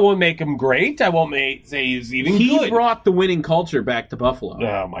quarterback. I won't make him great. I won't say he's even He good. brought the winning culture back to Buffalo.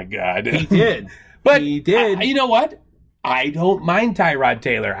 Oh my god. He did. But he did. You know what? I don't mind Tyrod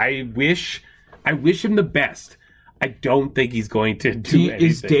Taylor. I wish him the best. I don't think he's going to do anything.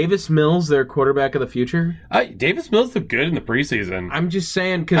 Is Davis Mills their quarterback of the future? Davis Mills looked good in the preseason. I'm just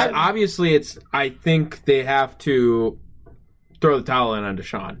saying because obviously I think they have to throw the towel in on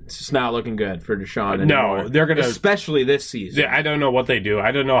Deshaun. It's just not looking good for Deshaun anymore. No, they're going to... Especially this season. I don't know what they do.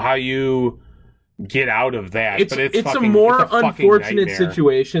 I don't know how you get out of that. It's a more unfortunate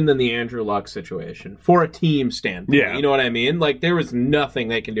situation than the Andrew Luck situation for a team standpoint. Yeah. You know what I mean? Like, there was nothing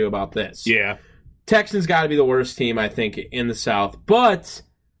they can do about this. Yeah. Texans got to be the worst team, I think, in the South. But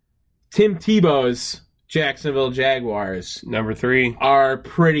Tim Tebow's Jacksonville Jaguars, number 3, are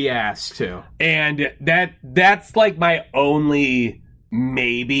pretty ass, too. And that's like my only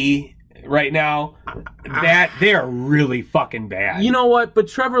maybe right now. That they're really fucking bad. You know what? But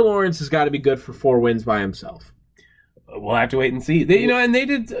Trevor Lawrence has got to be good for 4 wins by himself. We'll have to wait and see. And they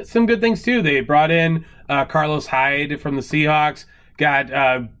did some good things too. They brought in Carlos Hyde from the Seahawks.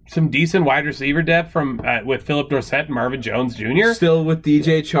 Got some decent wide receiver depth from with Philip Dorsett and Marvin Jones Jr. Still with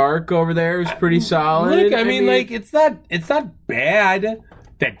DJ Chark over there, who's pretty solid. Look, I mean, like it's not bad.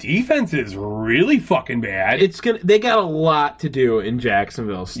 That defense is really fucking bad. They got a lot to do in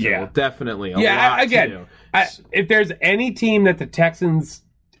Jacksonville still. Yeah. Definitely a lot to do. If there's any team that the Texans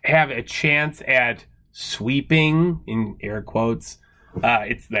have a chance at sweeping, in air quotes,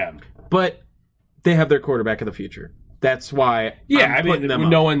 it's them. But they have their quarterback of the future. That's why I'm putting them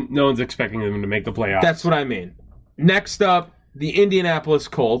no up. one's expecting them to make the playoffs. That's what I mean. Next up, the Indianapolis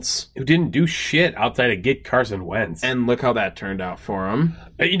Colts. Who didn't do shit outside of get Carson Wentz. And look how that turned out for them.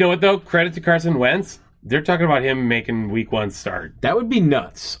 You know what, though? Credit to Carson Wentz. They're talking about him making week 1 start. That would be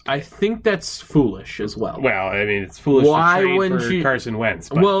nuts. I think that's foolish as well. Well, I mean, it's foolish Why to trade wouldn't for you... Carson Wentz.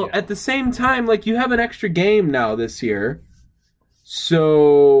 But, well, at the same time, like, you have an extra game now this year.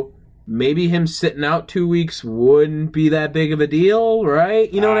 So... maybe him sitting out 2 weeks wouldn't be that big of a deal,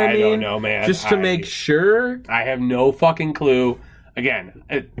 right? You know what I mean? I don't know, man. Just to make sure. I have no fucking clue. Again,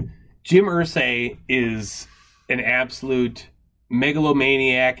 Jim Irsay is an absolute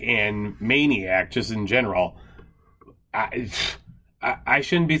megalomaniac and maniac just in general. I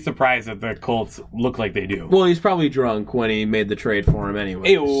shouldn't be surprised that the Colts look like they do. Well, he's probably drunk when he made the trade for him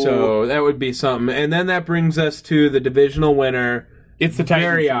anyway. Ew. So that would be something. And then that brings us to the divisional winner. It's the Titans.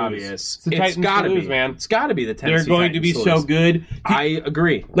 Very lose. obvious. It's the Titans gotta lose, be, man. It's got to be the Tennessee They're going to be Titans so good. I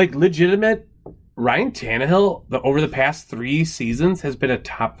agree. Like, legitimate, Ryan Tannehill, over the past 3 seasons, has been a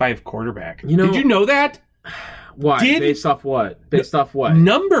top 5 quarterback. You know, did you know that? Why? Based off what? Based off what?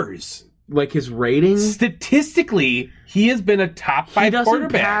 Numbers. Like his rating? Statistically, he has been a top 5 quarterback. He doesn't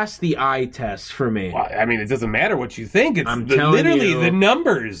pass the eye test for me. Well, I mean, it doesn't matter what you think. It's I'm telling literally you, the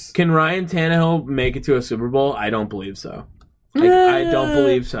numbers. Can Ryan Tannehill make it to a Super Bowl? I don't believe so. I don't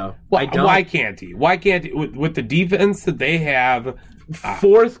believe so. Well, I don't. why can't he? Why can't he? With the defense that they have,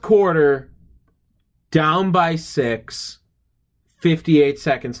 fourth quarter, down by 6, 58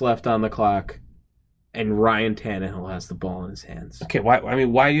 seconds left on the clock, and Ryan Tannehill has the ball in his hands. Okay, why? I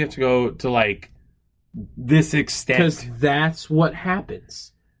mean, why do you have to go to like this extent? Because that's what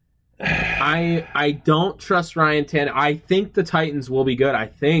happens. I don't trust Ryan Tannehill. I think the Titans will be good. I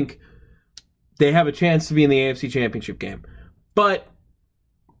think they have a chance to be in the AFC Championship game. But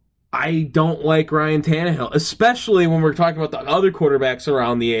I don't like Ryan Tannehill, especially when we're talking about the other quarterbacks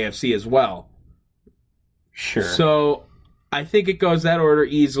around the AFC as well. Sure. So I think it goes that order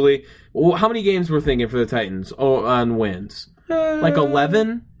easily. Well, how many games we're thinking for the Titans on wins? Like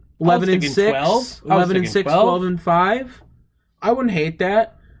 11? 11 and 6? 12. 11 and 6, 12 and 5? I wouldn't hate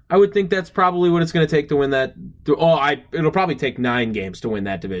that. I would think that's probably what it's going to take to win that. It'll probably take 9 games to win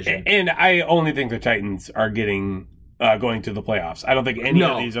that division. And I only think the Titans are going to the playoffs. I don't think any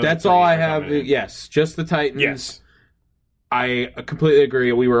of these other that's all I have. coming in. Yes, just the Titans. Yes. I completely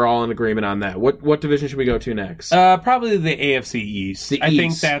agree. We were all in agreement on that. What division should we go to next? Probably the AFC East. I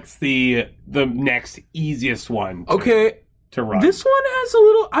think East. that's the next easiest one to run. This one has a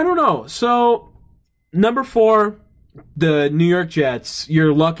little, I don't know. So, number 4, the New York Jets.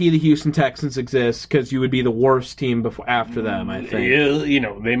 You're lucky the Houston Texans exist because you would be the worst team after them, I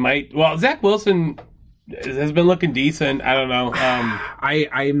think. They might. Well, Zach Wilson has been looking decent. I don't know.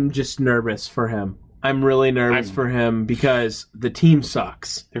 I'm just nervous for him. I'm really nervous for him because the team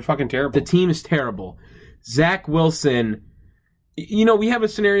sucks. They're fucking terrible. The team is terrible. Zach Wilson, we have a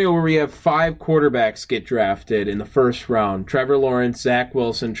scenario where we have 5 quarterbacks get drafted in the first round. Trevor Lawrence, Zach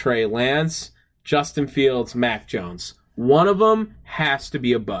Wilson, Trey Lance, Justin Fields, Mac Jones. One of them has to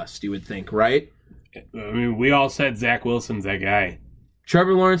be a bust, you would think, right? I mean, we all said Zach Wilson's that guy.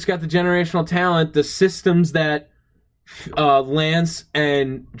 Trevor Lawrence got the generational talent. The systems that Lance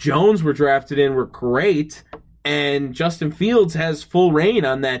and Jones were drafted in were great, and Justin Fields has full reign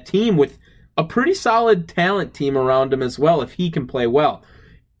on that team with a pretty solid talent team around him as well if he can play well.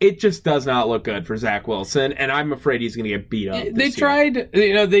 It just does not look good for Zach Wilson, and I'm afraid he's going to get beat up. They tried,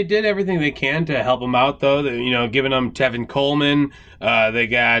 they did everything they can to help him out, though. Giving him Tevin Coleman. They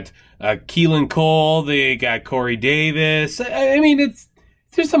got Keelan Cole. They got Corey Davis. I mean,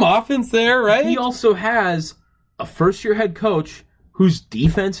 there's some offense there, right? He also has a first-year head coach who's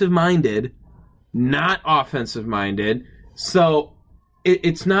defensive-minded, not offensive-minded. So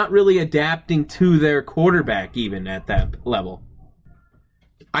it's not really adapting to their quarterback even at that level.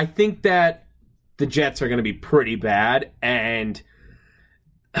 I think that the Jets are going to be pretty bad, and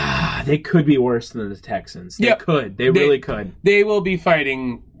they could be worse than the Texans. They could. They really could. They will be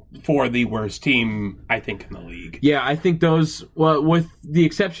fighting for the worst team, I think, in the league. Yeah, I think those, well, with the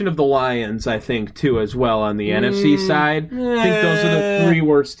exception of the Lions, I think, too, as well, on the NFC side. I think those are the 3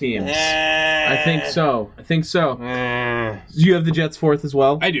 worst teams. I think so. Do you have the Jets 4th as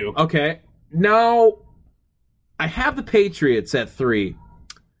well? I do. Okay. Now, I have the Patriots at 3.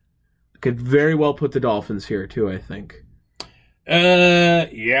 Could very well put the Dolphins here, too, I think.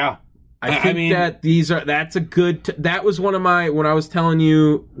 Yeah. I think that's a good, that was one of my, when I was telling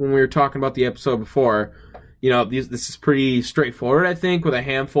you, when we were talking about the episode before, this is pretty straightforward, I think, with a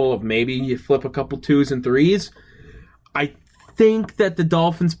handful of maybe you flip a couple 2s and 3s. I think that the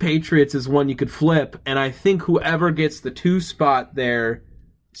Dolphins-Patriots is one you could flip, and I think whoever gets the 2 spot there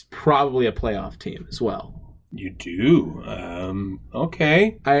is probably a playoff team as well. You do?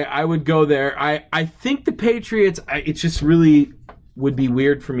 Okay. I would go there. I think the Patriots, it just really would be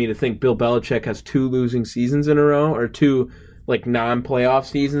weird for me to think Bill Belichick has 2 losing seasons in a row, or 2 non-playoff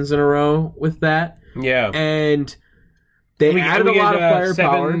seasons in a row with that. Yeah. And they added a lot of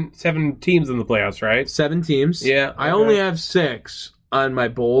firepower. 7 teams in the playoffs, right? 7 teams. Yeah. Okay. I only have 6 on my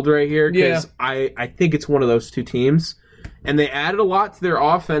bold right here because I think it's one of those 2 teams. And they added a lot to their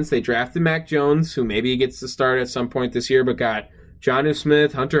offense. They drafted Mac Jones, who maybe gets to start at some point this year, but got Jonnu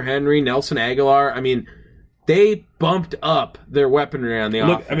Smith, Hunter Henry, Nelson Aguilar. I mean, they bumped up their weaponry on the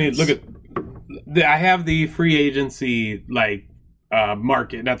offense. I mean, look at. I have the free agency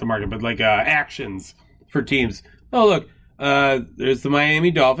market, not the market, but actions for teams. Oh, look, there's the Miami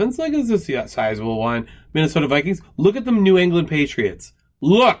Dolphins. Like, this is a sizable one. Minnesota Vikings. Look at the New England Patriots.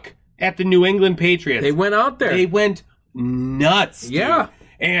 Look at the New England Patriots. They went out there. They went nuts. Dude. Yeah.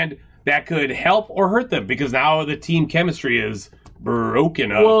 And that could help or hurt them because now the team chemistry is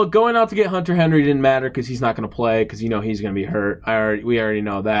broken up. Well, going out to get Hunter Henry didn't matter because he's not going to play because he's going to be hurt. We already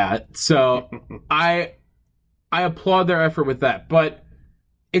know that. So I applaud their effort with that. But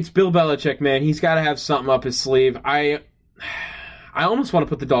it's Bill Belichick, man. He's got to have something up his sleeve. I almost want to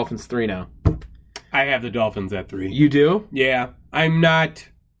put the Dolphins 3 now. I have the Dolphins at 3. You do? Yeah. I'm not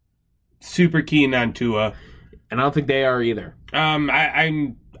super keen on Tua. And I don't think they are either.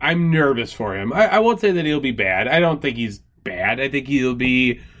 I'm nervous for him. I won't say that he'll be bad. I don't think he's bad. I think he'll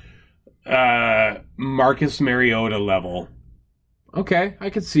be Marcus Mariota level. Okay, I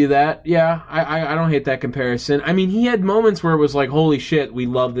could see that. Yeah, I don't hate that comparison. I mean, he had moments where it was like, holy shit, we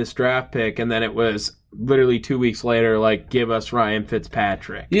love this draft pick, and then it was literally 2 weeks later, like, give us Ryan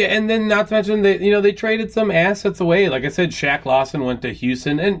Fitzpatrick. Yeah, and then not to mention they traded some assets away. Like I said, Shaq Lawson went to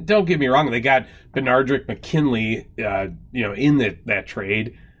Houston, and don't get me wrong, they got Benardrick McKinley, in that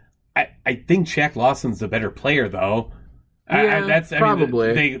trade. I think Shaq Lawson's the better player, though. Yeah,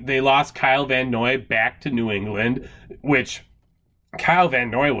 probably. They lost Kyle Van Noy back to New England, which Kyle Van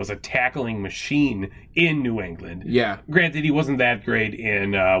Noy was a tackling machine in New England. Yeah. Granted, he wasn't that great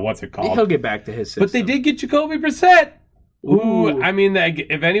in, what's it called? He'll get back to his system. But they did get Jacoby Brissett. Ooh, I mean,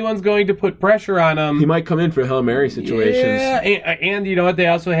 if anyone's going to put pressure on him... He might come in for Hail Mary situations. Yeah, and you know what? They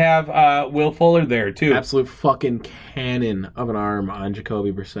also have Will Fuller there, too. Absolute fucking cannon of an arm on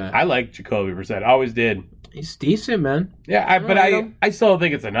Jacoby Brissett. I like Jacoby Brissett. Always did. He's decent, man. Yeah, I still don't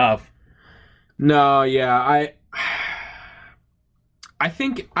think it's enough. No, yeah, I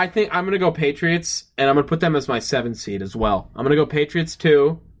think I'm going to go Patriots, and I'm going to put them as my 7th seed as well. I'm going to go Patriots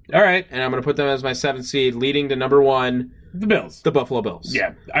 2. All right. And I'm going to put them as my 7th seed, leading to number 1. The Bills. The Buffalo Bills.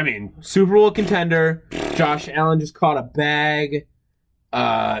 Yeah, I mean... Super Bowl contender. Josh Allen just caught a bag.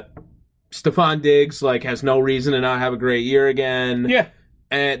 Stephon Diggs, has no reason to not have a great year again. Yeah.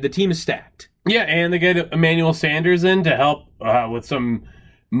 And the team is stacked. Yeah, and they get Emmanuel Sanders in to help with some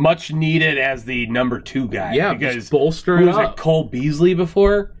much needed as the number 2 guy. Yeah, because bolster it up. Cole Beasley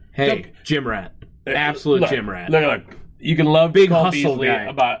before? Hey, gym rat. Absolute gym rat. Look. You can love Big Cole hustle Beasley guy.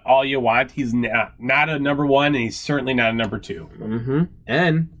 about all you want. He's not a number 1, and he's certainly not a number 2.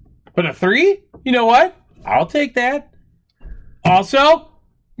 Mm-hmm. But a 3? You know what? I'll take that. Also,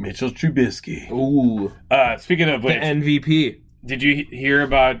 Mitchell Trubisky. Ooh. Speaking of which, the MVP. Did you hear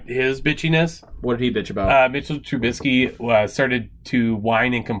about his bitchiness? What did he bitch about? Mitchell Trubisky started to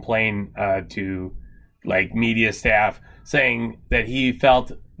whine and complain to media staff, saying that he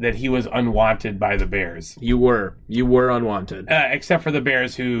felt that he was unwanted by the Bears. You were unwanted. Except for the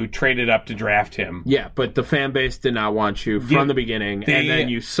Bears who traded up to draft him. Yeah, but the fan base did not want you from the beginning, and then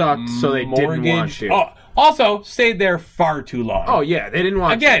you sucked, so they didn't want you. Oh, also, stayed there far too long. Oh, yeah, they didn't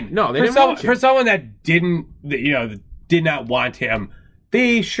want you. Again, no, they didn't want you. For someone that did not want him,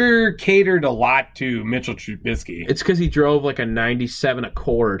 they sure catered a lot to Mitchell Trubisky. It's because he drove a 97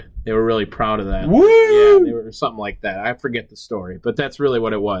 Accord. They were really proud of that. Woo! Yeah, they were something like that. I forget the story, but that's really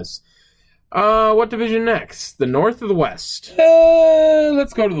what it was. What division next? The North or the West?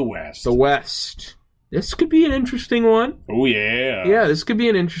 Let's go to the West. The West. This could be an interesting one. Oh, yeah. Yeah, this could be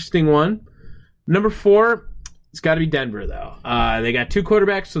an interesting one. Number 4, it's got to be Denver, though. They got 2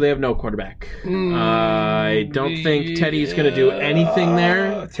 quarterbacks, so they have no quarterback. I don't think Teddy's going to do anything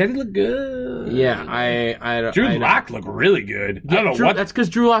there. Teddy looked good. Yeah, I Drew Lock looked really good. I don't know what. That's because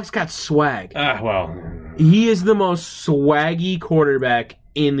Drew Lock's got swag. Well. He is the most swaggy quarterback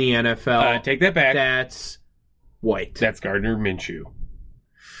in the NFL. Take that back. That's white. That's Gardner Minshew.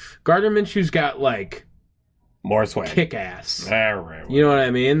 Gardner Minshew's got, more swag. Kick ass. All right. You know what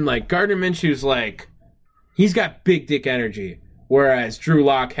I mean? Gardner Minshew's he's got big dick energy, whereas Drew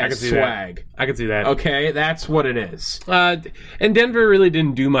Lock has swag. I can see that. Okay, that's what it is. And Denver really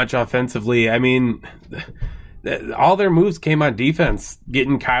didn't do much offensively. I mean, all their moves came on defense.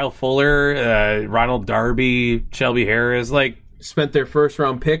 Getting Kyle Fuller, Ronald Darby, Shelby Harris, spent their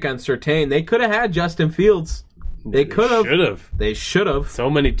first-round pick on Surtain. They could have had Justin Fields. They could have. Should have. They should have. So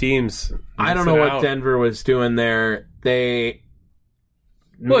many teams. I don't know what Denver was doing there. They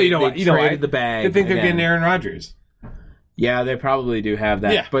traded the bag. They think they're getting Aaron Rodgers. Yeah, they probably do have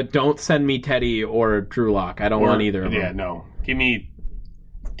that. Yeah. But don't send me Teddy or Drew Lock. I don't want either of them. Yeah, no. Give me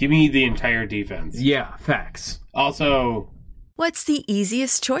the entire defense. Yeah, facts. Also, what's the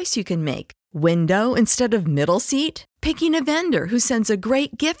easiest choice you can make? Window instead of middle seat? Picking a vendor who sends a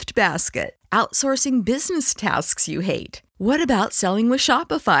great gift basket? Outsourcing business tasks you hate? What about selling with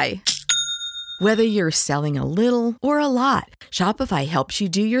Shopify? Whether you're selling a little or a lot, Shopify helps you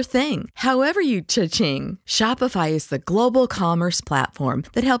do your thing, however you cha-ching. Shopify is the global commerce platform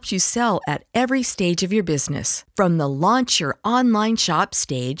that helps you sell at every stage of your business. From the launch your online shop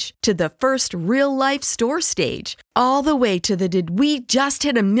stage to the first real-life store stage, all the way to the did we just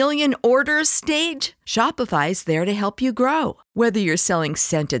hit 1 million orders stage. Shopify's there to help you grow. Whether you're selling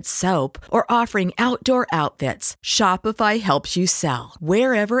scented soap or offering outdoor outfits, Shopify helps you sell.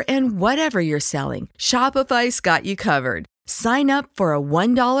 Wherever and whatever you're selling, Shopify's got you covered. Sign up for a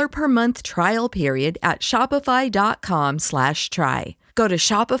 $1 per month trial period at shopify.com/try. Go to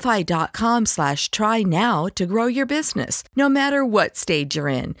shopify.com/try now to grow your business, no matter what stage you're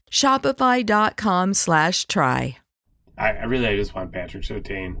in. Shopify.com/try. I just want Patrick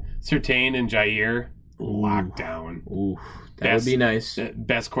Surtain. Surtain and Jair locked down. Ooh, that would be nice.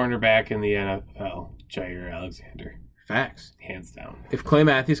 Best cornerback in the NFL, Jair Alexander. Facts. Hands down. If Clay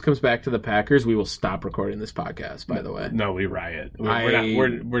Matthews comes back to the Packers, we will stop recording this podcast, by the way. No, we riot.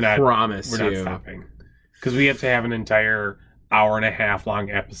 We're not stopping. Because we have to have an entire hour-and-a-half long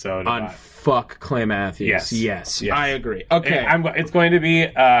episode on about fuck Clay Matthews. Yes, I agree. Okay. It's going to be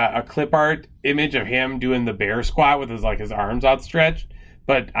a clip art image of him doing the bear squat with his arms outstretched,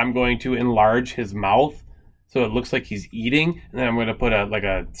 but I'm going to enlarge his mouth so it looks like he's eating, and then I'm going to put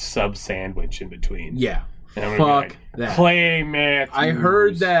a sub sandwich in between. Yeah. And I'm fuck be like, that. Clay Matthews. I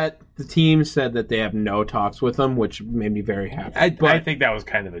heard that the team said that they have no talks with him, which made me very happy. I think that was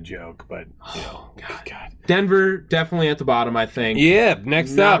kind of a joke, but God. Denver definitely at the bottom, I think. Yeah,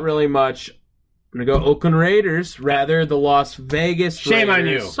 next Not up. really much. I'm going to go Oakland Raiders, rather the Las Vegas Shame Raiders. on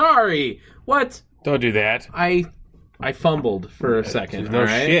you. Sorry. What? Don't do that. I fumbled for a second. No all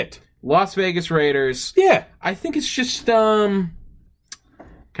right? shit. Las Vegas Raiders. Yeah. I think it's just kind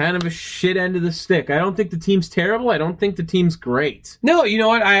of a shit end of the stick. I don't think the team's terrible. I don't think the team's great. No, you know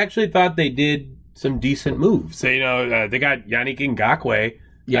what? I actually thought they did some decent moves. So, they got Yannick Ngakoue.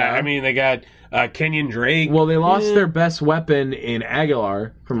 Yeah. They got Kenyon Drake. Well, they lost their best weapon in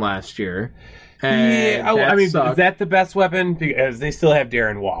Aguilar from last year. And is that the best weapon? Because they still have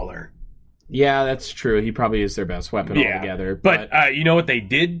Darren Waller. Yeah, that's true. He probably is their best weapon altogether. But you know what they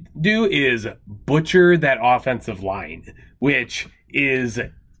did do is butcher that offensive line, which is...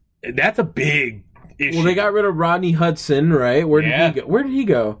 That's a big issue. Well, they got rid of Rodney Hudson, right? Where did he go? Where did he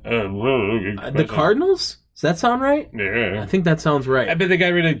go? The Cardinals? Does that sound right? Yeah. I think that sounds right. I bet they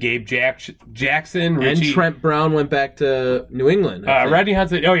got rid of Gabe Jackson. Richie. And Trent Brown went back to New England. Rodney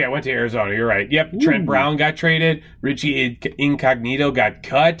Hudson, went to Arizona. You're right. Yep, Trent Brown got traded. Richie Incognito got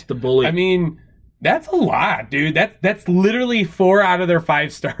cut. The bully. That's a lot, dude. That's literally 4 out of their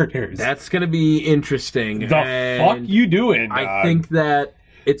 5 starters. That's going to be interesting. The fuck you doing, dog? I think that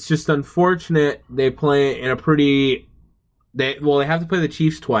it's just unfortunate they play in a pretty... They have to play the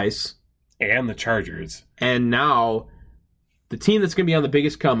Chiefs twice. And the Chargers. And now, the team that's going to be on the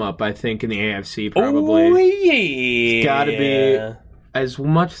biggest come-up, I think, in the AFC, probably. Oh, yeah. It's got to be, as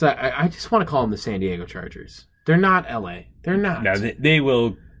much as I just want to call them the San Diego Chargers. They're not LA. They're not. No, they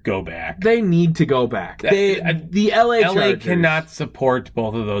will go back. They need to go back. The LA Chargers cannot support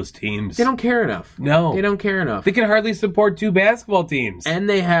both of those teams. They don't care enough. No. They don't care enough. They can hardly support 2 basketball teams. And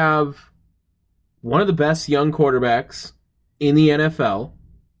they have one of the best young quarterbacks in the NFL.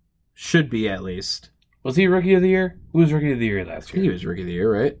 Should be, at least. Was he Rookie of the Year? Who was Rookie of the Year last year? He was Rookie of the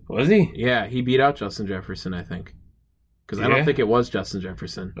Year, right? Was he? Yeah, he beat out Justin Jefferson, I think. Because I don't think it was Justin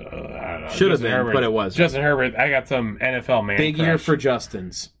Jefferson. I don't know. Should have been, but it was. Justin Herbert, I got some NFL man Big crush. year for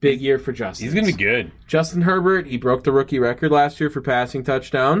Justin's. Big year for Justin's. He's going to be good. Justin Herbert, he broke the rookie record last year for passing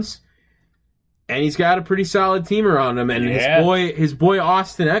touchdowns. And he's got a pretty solid team around him. And his boy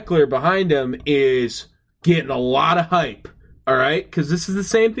Austin Eckler behind him is getting a lot of hype. All right? Because this is the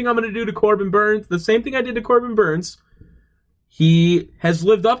same thing I'm going to do to Corbin Burns. The same thing I did to Corbin Burns. He has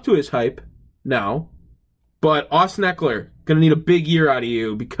lived up to his hype now. But Austin Eckler, going to need a big year out of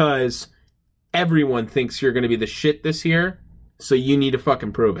you because everyone thinks you're going to be the shit this year. So you need to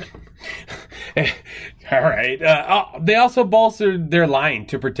fucking prove it. All right. They also bolstered their line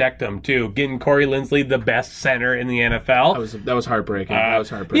to protect them, too. Getting Corey Linsley, the best center in the NFL. That was heartbreaking. That was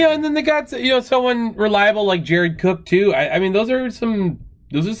heartbreaking. Yeah, and then they got someone reliable like Jared Cook, too. I mean, those are some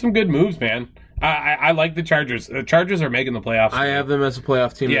good moves, man. I like the Chargers. The Chargers are making the playoffs. I have them as a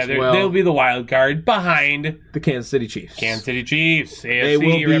playoff team as well. They'll be the wild card behind the Kansas City Chiefs. Kansas City Chiefs, AFC they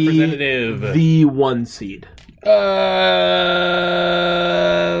will be representative. The 1 seed.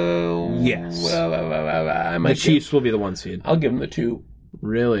 Yes. The Chiefs will be the 1 seed. I'll give them the 2.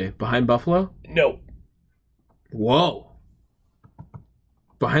 Really? Behind Buffalo? No. Whoa.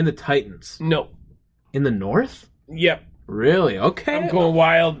 Behind the Titans? No. In the North? Yep. Really? Okay. I'm going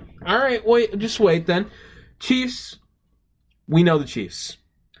wild. All right, just wait then. Chiefs, we know the Chiefs.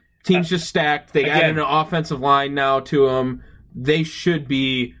 Team's just stacked. They got an offensive line now to them. They should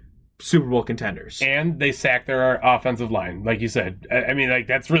be Super Bowl contenders. And they sacked their offensive line, like you said. I mean,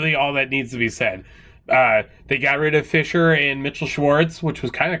 that's really all that needs to be said. They got rid of Fisher and Mitchell Schwartz, which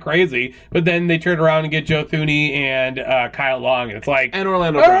was kind of crazy. But then they turned around and get Joe Thuney and Kyle Long. And it's like... And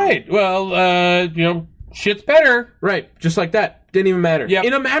Orlando Brown. All right, well, shit's better. Right, just like that. Didn't even matter. Yep.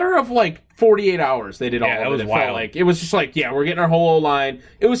 In a matter of 48 hours, they did all of it. That was wild. It was just we're getting our whole O-line.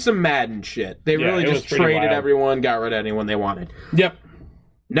 It was some Madden shit. They really just traded everyone, got rid of anyone they wanted. Yep.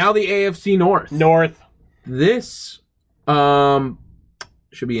 Now the AFC North. This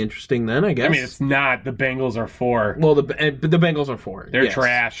should be interesting then, I guess. I mean, it's not. The Bengals are 4. Well, the Bengals are 4. They're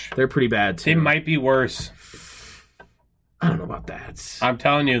trash. They're pretty bad, too. They might be worse. I don't know about that. I'm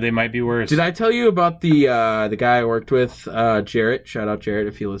telling you, they might be worse. Did I tell you about the guy I worked with, Jarrett? Shout out Jarrett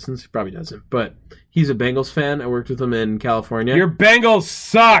if he listens. He probably doesn't. But he's a Bengals fan. I worked with him in California. Your Bengals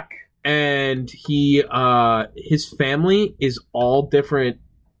suck! and his family is all different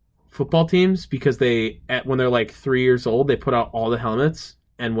football teams because when they're like 3 years old, they put out all the helmets,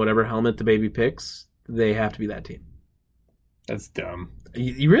 and whatever helmet the baby picks, they have to be that team. That's dumb.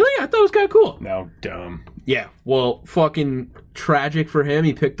 You really? I thought it was kind of cool. No, dumb. Yeah. Well, fucking tragic for him.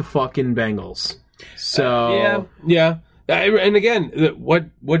 He picked the fucking Bengals. So yeah. And again, what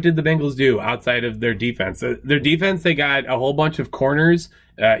did the Bengals do outside of their defense? Their defense, they got a whole bunch of corners: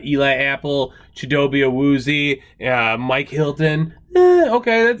 Eli Apple, Chidobe Awuzie, Mike Hilton.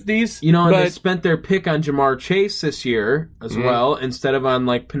 Okay, that's decent. You know, and they spent their pick on Jamar Chase this year as well, instead of on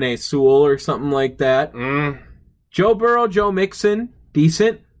like Penei Sewell or something like that. Joe Burrow, Joe Mixon,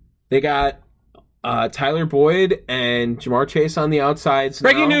 decent. They got Tyler Boyd and Jamar Chase on the outsides.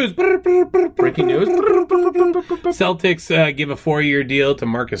 Breaking news. Celtics give a 4-year deal to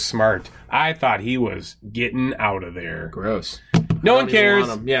Marcus Smart. I thought he was getting out of there. Gross. No one cares.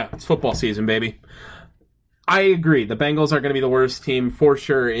 Yeah, it's football season, baby. I agree. The Bengals are going to be the worst team for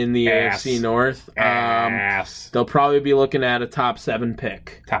sure in the AFC North. They'll probably be looking at a top 7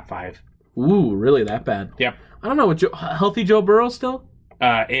 pick. Top 5. Ooh, really that bad? Yep. I don't know. Healthy Joe Burrow still?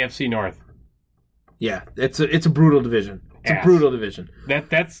 AFC North. Yeah, it's a brutal division. It's a brutal division.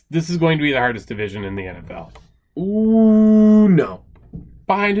 This is going to be the hardest division in the NFL. Ooh, no.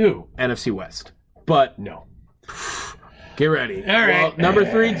 Behind who? NFC West. But no. Get ready. All right. Well, number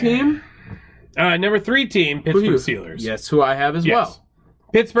 3 team? Number 3 team, Pittsburgh Steelers. Yes, who I have as well.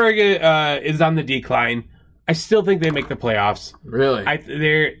 Pittsburgh is on the decline. I still think they make the playoffs. Really?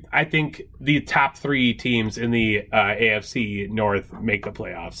 I think the top 3 teams in the AFC North make the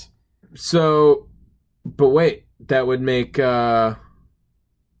playoffs. So, but wait, that would make wouldn't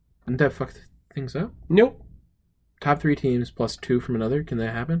that fuck things up? Nope. Top 3 teams plus 2 from another. Can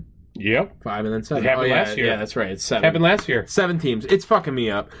that happen? Yep. 5 and then 7. It happened last year. Yeah, that's right. It's 7. Happened last year. 7 teams. It's fucking me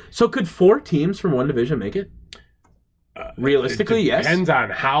up. So could 4 teams from one division make it? Realistically, yes. Depends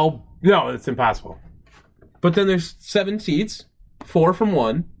on how. No, it's impossible. But then there's 7 seeds, 4 from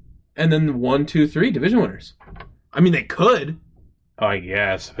one, and then 1, 2, 3 division winners. I mean, they could. Oh, I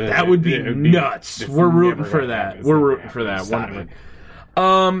guess. That would be nuts. We're rooting for that. We're rooting for that.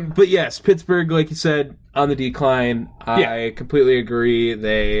 But yes, Pittsburgh, like you said, on the decline. I completely agree.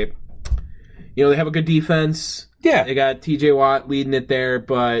 They have a good defense. Yeah. They got TJ Watt leading it there,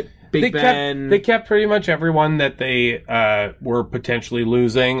 but Big Ben. They kept pretty much everyone that they were potentially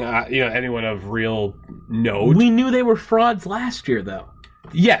losing. Anyone of real note. We knew they were frauds last year, though.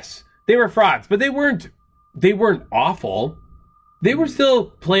 Yes, they were frauds, but they weren't awful. They were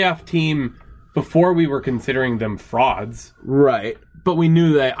still playoff team before we were considering them frauds. Right. But we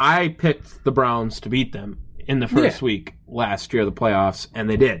knew that I picked the Browns to beat them in the first week last year of the playoffs, and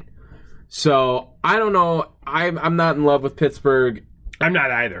they did. So, I don't know. I'm not in love with Pittsburgh. I'm not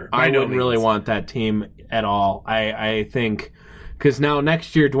either. I don't really want that team at all. I think, because now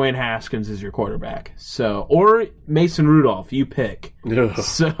next year Dwayne Haskins is your quarterback. So, or Mason Rudolph, you pick. Ugh.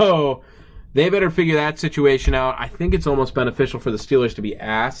 So, they better figure that situation out. I think it's almost beneficial for the Steelers to be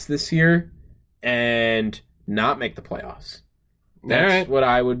ass this year and not make the playoffs. That's what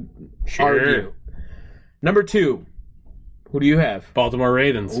I would argue. Number 2, who do you have? Baltimore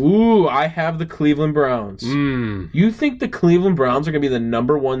Ravens. Ooh, I have the Cleveland Browns. You think the Cleveland Browns are going to be the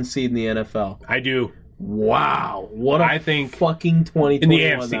number 1 seed in the NFL? I do. Wow. What I think fucking 2021 in the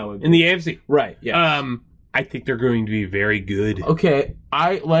AFC. That would be. In the AFC. Right, yes. I think they're going to be very good. Okay,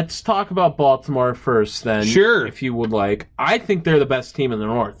 let's talk about Baltimore first then. Sure. If you would like. I think they're the best team in the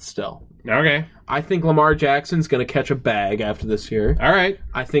North still. Okay. I think Lamar Jackson's going to catch a bag after this year. All right.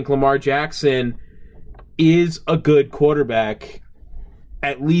 I think Lamar Jackson is a good quarterback.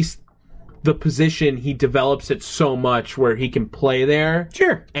 At least the position, he develops it so much where he can play there.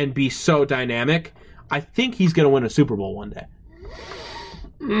 Sure. And be so dynamic. I think he's going to win a Super Bowl one day.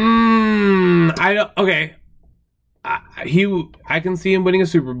 Okay. I can see him winning a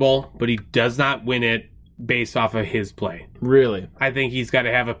Super Bowl, but he does not win it based off of his play. Really? I think he's got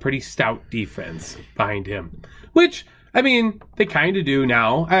to have a pretty stout defense behind him, which, I mean, they kind of do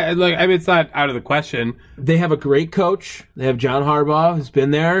now. It's not out of the question. They have a great coach. They have John Harbaugh, who's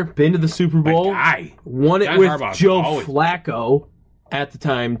been there, been to the Super Bowl. Won it with Harbaugh's Joe Flacco at the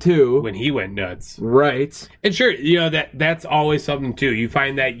time, too. When he went nuts. Right. And sure, that's always something, too. You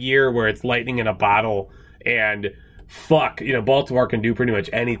find that year where it's lightning in a bottle, and Baltimore can do pretty much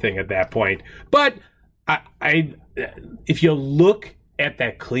anything at that point. But if you look at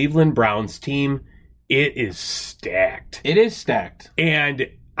that Cleveland Browns team, it is stacked. It is stacked. And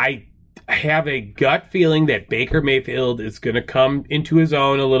I have a gut feeling that Baker Mayfield is going to come into his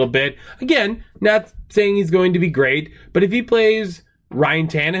own a little bit. Again, not saying he's going to be great, but if he plays Ryan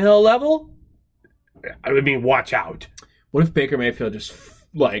Tannehill level, I mean, watch out. What if Baker Mayfield just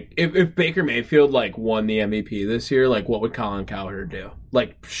like if Baker Mayfield like won the MVP this year? Like, what would Colin Cowherd do?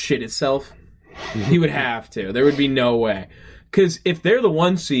 Like, shit itself? He would have to. There would be no way. Because if they're the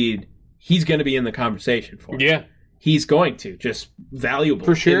 1 seed, he's going to be in the conversation for it. Yeah. He's going to. Just valuable.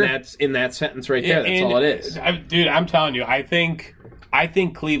 For sure. In that sentence right there. That's all it is. Dude, I'm telling you, I think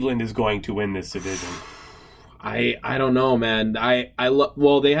Cleveland is going to win this division. I don't know, man.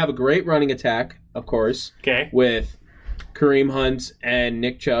 Well, they have a great running attack, of course. Okay. With Kareem Hunt and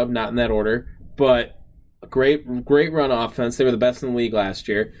Nick Chubb, not in that order, but a great run offense. They were the best in the league last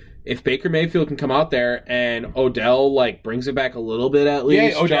year. If Baker Mayfield can come out there and Odell like brings it back a little bit at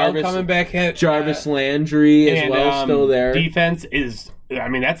least, yeah, Odell coming back, Jarvis Landry as well, still there. Defense is, I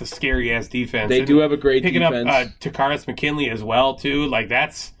mean, that's a scary ass defense. They do have a great picking defense. Picking up Takaris McKinley as well too. Like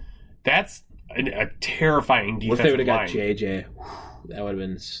that's a terrifying defensive line. What if they would have got JJ? That would have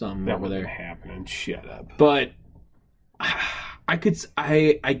been something that over there. Happening. Shut up. But I guess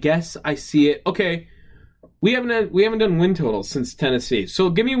I see it. Okay, we haven't done win totals since Tennessee. So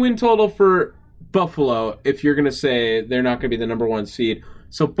give me a win total for Buffalo if you're gonna say they're not gonna be the number 1 seed.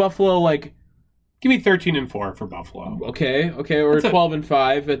 So Buffalo, like, give me 13-4 for Buffalo. Okay, or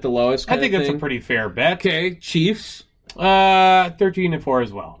 12-5 at the lowest. I think that's a pretty fair bet. Okay, Chiefs, 13-4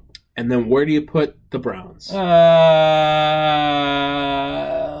 as well. And then where do you put the Browns? See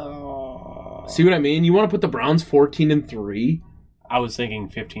what I mean? You want to put the Browns 14-3? I was thinking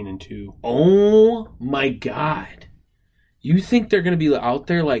 15-2. Oh my God! You think they're going to be out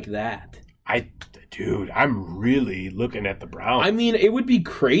there like that? Dude, I'm really looking at the Browns. I mean, it would be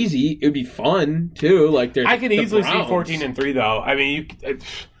crazy. It would be fun too. Like, I could easily see 14-3 though. I mean,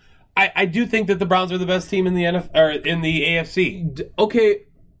 I do think that the Browns are the best team in the NFL or in the AFC. Okay.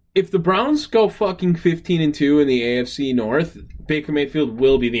 If the Browns go fucking 15-2 in the AFC North, Baker Mayfield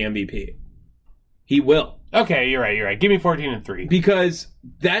will be the MVP. He will. Okay, you're right. Give me 14-3. Because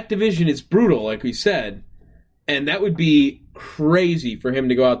that division is brutal, like we said, and that would be crazy for him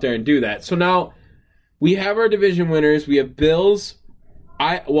to go out there and do that. So now we have our division winners. We have Bills.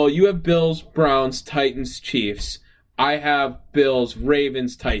 You have Bills, Browns, Titans, Chiefs. I have Bills,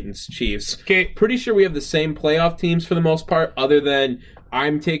 Ravens, Titans, Chiefs. Okay. Pretty sure we have the same playoff teams for the most part, other than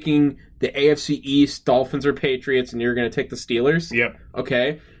I'm taking the AFC East, Dolphins or Patriots, and you're going to take the Steelers? Yep.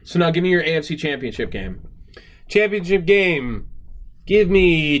 Okay. So now give me your AFC Championship game. Championship game. Give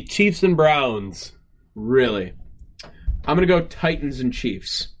me Chiefs and Browns. Really? I'm going to go Titans and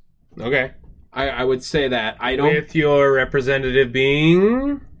Chiefs. Okay. I would say that. I don't. With your representative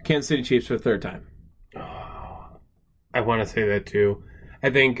being? Kansas City Chiefs for the 3rd time. Oh, I want to say that too. I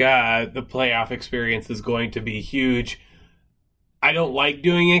think the playoff experience is going to be huge. I don't like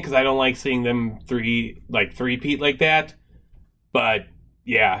doing it because I don't like seeing them three-peat like that. But,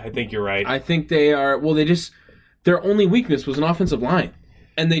 yeah, I think you're right. I think they are... Well, their only weakness was an offensive line.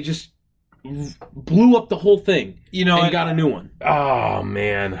 And they just blew up the whole thing. And got a new one. Oh,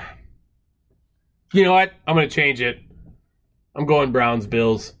 man. You know what? I'm going to change it. I'm going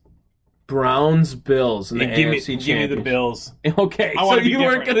Browns-Bills. Browns-Bills in the AFC Championship. Give me the Bills. Okay, so you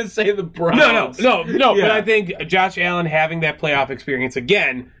weren't going to say the Browns. No. Yeah. But I think Josh Allen having that playoff experience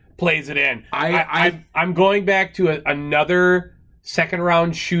again plays it in. I'm going back to another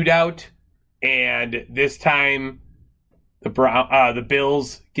second-round shootout, and this time the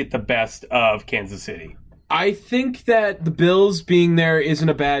Bills get the best of Kansas City. I think that the Bills being there isn't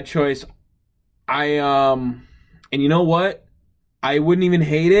a bad choice. And you know what? I wouldn't even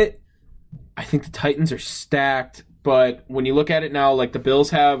hate it. I think the Titans are stacked, but when you look at it now, like the Bills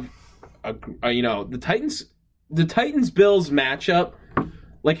have, the Titans-Bills matchup.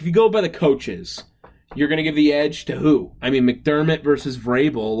 Like if you go by the coaches, you're going to give the edge to who? I mean, McDermott versus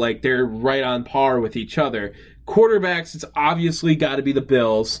Vrabel, like they're right on par with each other. Quarterbacks, it's obviously got to be the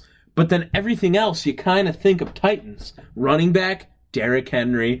Bills, but then everything else, you kind of think of Titans. Running back, Derrick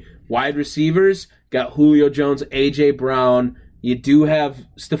Henry. Wide receivers, got Julio Jones, A.J. Brown. You do have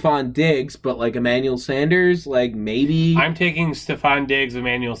Stephon Diggs, but like Emmanuel Sanders, like maybe... I'm taking Stephon Diggs,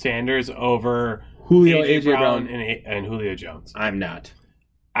 Emmanuel Sanders over Julio, A.J. Brown and Julio Jones. I'm not.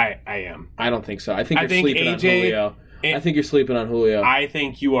 I am. I don't think so. I think you're sleeping on Julio. I think you're sleeping on Julio. I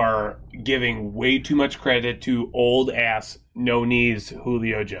think you are giving way too much credit to old-ass, no-knees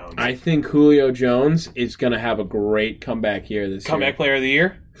Julio Jones. I think Julio Jones is going to have a great comeback year this year. Comeback player of the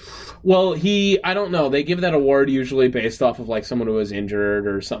year? Well, I don't know. They give that award usually based off of like someone who was injured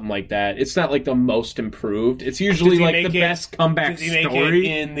or something like that. It's not like the most improved. It's usually like the best comeback story. Does he make it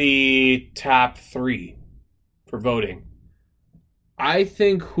in the top 3 for voting? I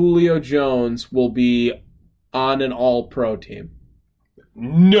think Julio Jones will be on an all-pro team.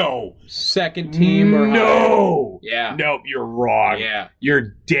 No. Second team or higher. No. Yeah. Nope, you're wrong. Yeah.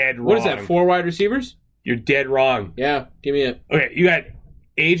 You're dead wrong. What is that, 4 wide receivers? You're dead wrong. Yeah, give me it. Okay, you got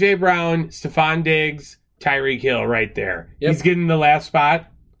A.J. Brown, Stephon Diggs, Tyreek Hill right there. Yep. He's getting the last spot.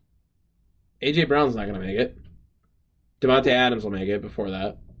 A.J. Brown's not going to make it. Devontae Adams will make it before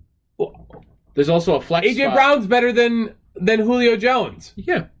that. There's also a flex A.J. spot. Brown's better than Julio Jones.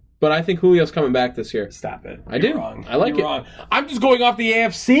 Yeah, but I think Julio's coming back this year. Stop it. I do. You're wrong. I like You're it. wrong. I'm just going off the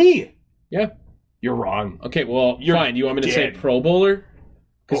AFC. Yeah. You're wrong. Okay, well, You're fine. You want me to say dead. Pro Bowler?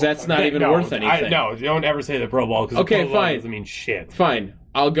 Because that's not even worth anything. No, don't ever say the Pro Bowl because Okay, the Pro Bowl fine. doesn't mean shit. Fine.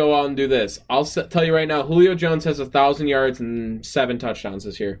 I'll go out and do this. I'll tell you right now, Julio Jones has 1,000 yards and 7 touchdowns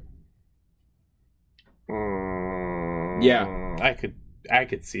this year. Yeah. I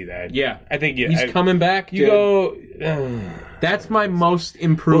could see that. Yeah. I think He's coming back, You dude. go. That's my most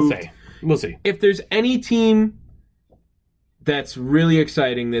improved. We'll see. If there's any team that's really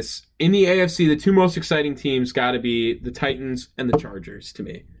exciting, in the AFC, the 2 most exciting teams got to be the Titans and the Chargers to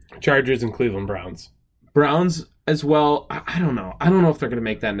me. Chargers and Cleveland Browns. Browns as well. I don't know. I don't know if they're going to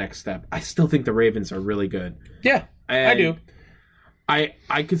make that next step. I still think the Ravens are really good. Yeah, And I do.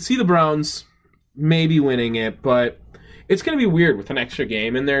 I could see the Browns maybe winning it, but it's going to be weird with an extra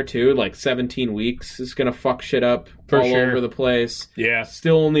game in there too. Like 17 weeks is going to fuck shit up For all sure. over the place. Yeah.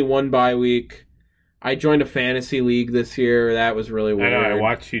 Still only 1 bye week. I joined a fantasy league this year. That was really I weird. know. I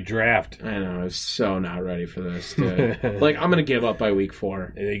watched you draft. I know. I was so not ready for this, dude. Like, I'm going to give up by week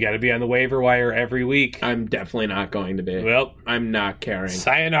 4. You got to be on the waiver wire every week. I'm definitely not going to be. Well, I'm not caring.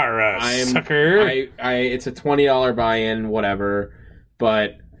 sayonara, I'm sucker. It's a $20 buy-in, whatever.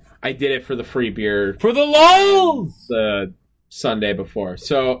 But I did it for the free beer For the lulz! the Sunday before.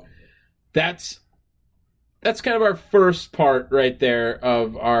 So that's kind of our first part right there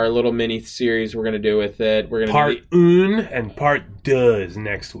of our little mini series we're going to do with it. We're going to Part un and part deux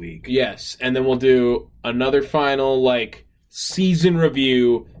next week. yes, and then we'll do another final like season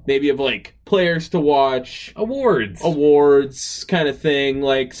review, maybe of like players to watch, awards kind of thing,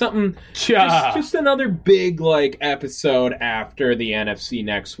 like something just another big like episode after the NFC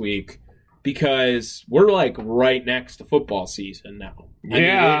next week. Because we're like right next to football season now.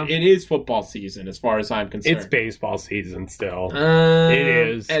 Yeah. I mean, it is football season as far as I'm concerned. It's baseball season still. It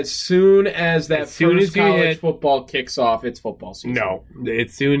is. As soon as that As soon first as you college hit- football kicks off, it's football season. No,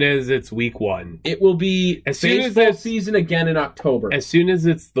 as soon as it's week 1. It will be As soon as baseball it's- season again in October. As soon as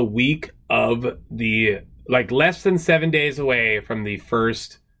it's the week of the, like, less than 7 days away from the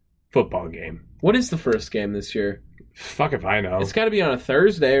first football game. What is the first game this year? Fuck if I know. It's got to be on a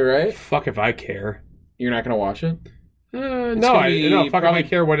Thursday, right? Fuck if I care. You're not going to watch it? No, gonna be fuck if I probably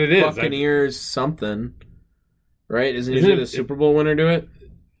care what it is. Buccaneers something. Right? Isn't Isn't usually it- the Super Bowl winner do it?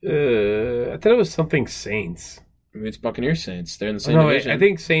 I thought it was something Saints. Maybe it's Buccaneers Saints. They're in the same No, division. I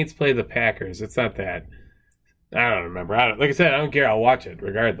think Saints play the Packers. It's not that. I don't remember. Like I said, I don't care. I'll watch it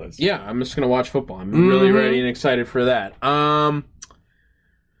regardless. Yeah, I'm just gonna watch football. I'm really ready and excited for that.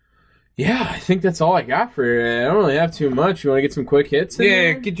 Yeah, I think that's all I got for you. I don't really have too much. You want to get some quick hits in Yeah,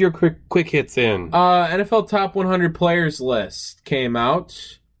 there? get your quick hits in. NFL Top 100 Players list came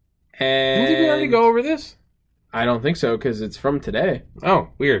out. And Didn't we already go over this? I don't think so, because it's from today. Oh,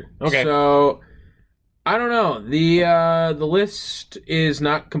 weird. Okay. So, I don't know. The list is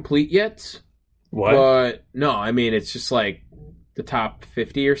not complete yet. What? But, no, I mean, it's just like the top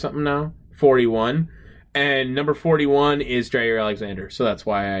 50 or something now. 41. And number 41 is Jair Alexander. So that's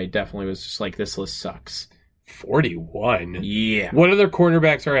why I definitely was just like, this list sucks. 41? Yeah. What other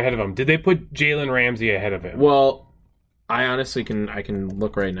quarterbacks are ahead of him? Did they put Jalen Ramsey ahead of him? Well, I honestly I can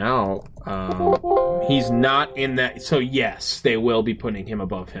look right now. He's not in that. So, yes, they will be putting him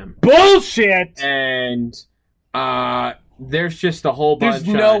above him. Bullshit! And there's just a whole bunch.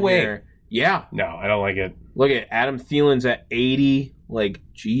 There's no on way. here. Yeah. No, I don't like it. Look at Adam Thielen's at 80. Like,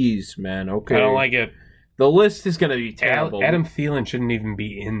 geez, man. Okay. I don't like it. The list is going to be terrible. Adam Thielen shouldn't even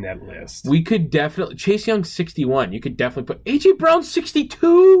be in that list. We could definitely... Chase Young's 61. You could definitely put... A.J. Brown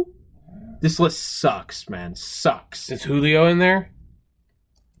 62? This list sucks, man. Sucks. Is Julio in there?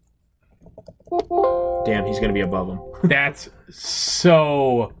 Damn, he's going to be above him. That's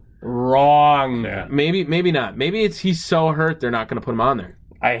so wrong. Maybe not. Maybe he's so hurt they're not going to put him on there.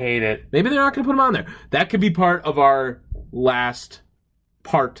 I hate it. Maybe they're not going to put him on there. That could be part of our last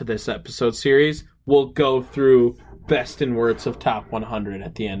part to this episode series. We'll go through best and worst of top 100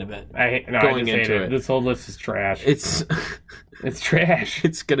 at the end of it. I Going just hate into it. This whole list is trash. It's It's trash.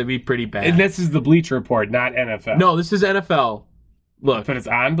 it's going to be pretty bad. And this is the Bleacher Report, not NFL. No, this is NFL. Look, But it's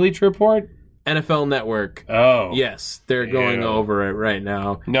on Bleacher Report? NFL Network. Oh. Yes, they're going Ew. over it right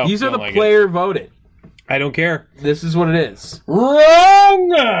now. No, These are don't the like player voted. I don't care. This is what it is. Wrong!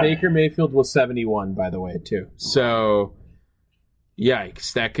 Baker Mayfield was 71, by the way, too. So,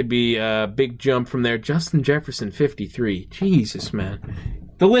 yikes. That could be a big jump from there. Justin Jefferson, 53. Jesus, man.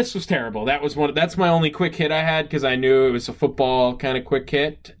 The list was terrible. That's my only quick hit I had because I knew it was a football kind of quick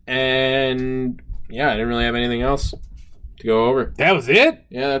hit. And, yeah, I didn't really have anything else to go over. That was it?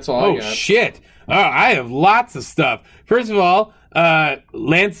 Yeah, that's all I got. Oh, shit. Oh, I have lots of stuff. First of all,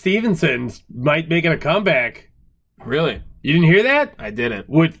 Lance Stevenson might make it a comeback. Really? You didn't hear that? I didn't.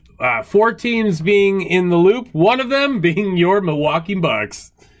 With 4 teams being in the loop, one of them being your Milwaukee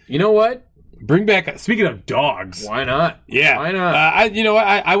Bucks. You know what? Bring back, speaking of dogs. Why not? Yeah. Why not? You know what?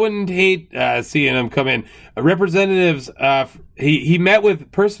 I wouldn't hate seeing him come in. Representatives, he met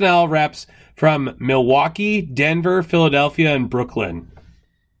with personnel reps from Milwaukee, Denver, Philadelphia, and Brooklyn.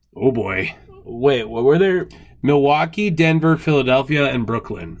 Oh, boy. Wait, what were there? Milwaukee, Denver, Philadelphia, and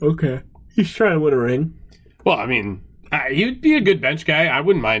Brooklyn. Okay. He's trying to win a ring. Well, I mean, he'd be a good bench guy. I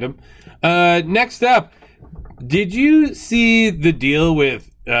wouldn't mind him. Next up, did you see the deal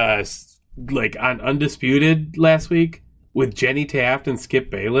with, on Undisputed last week with Jenny Taft and Skip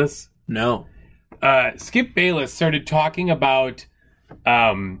Bayless? No. Skip Bayless started talking about,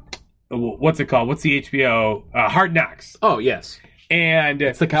 what's it called? What's the HBO? Hard Knocks. Oh, yes. And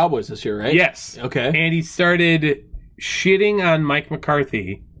it's the Cowboys this year, right? Yes. Okay. And he started shitting on Mike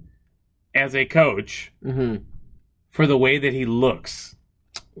McCarthy as a coach for the way that he looks.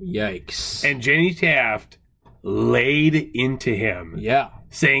 Yikes. And Jenny Taft laid into him. Yeah.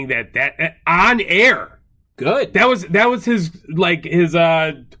 Saying that on air. Good. That was his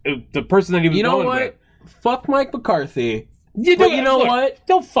the person that he was You know going what? with. Fuck Mike McCarthy. You know look, what?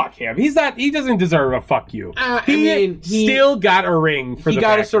 Don't fuck him. He doesn't deserve a fuck you. He still got a ring for the He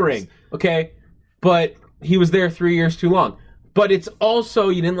got Packers. us a ring. Okay. But he was there 3 years too long. But it's also,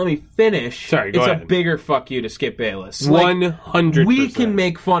 you didn't let me finish. Sorry, go ahead. ahead. A bigger fuck you to Skip Bayless. 100%. We can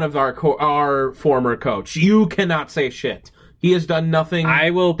make fun of our former coach. You cannot say shit. He has done nothing. I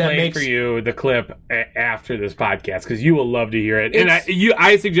will play for you the clip after this podcast because you will love to hear it. And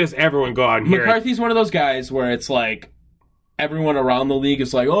I suggest everyone go out and hear McCarthy's one of those guys where it's like everyone around the league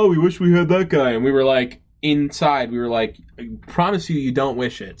is like, oh, we wish we had that guy. And we were like, inside, we were like, I promise you don't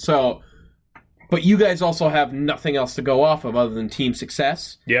wish it. So, but you guys also have nothing else to go off of other than team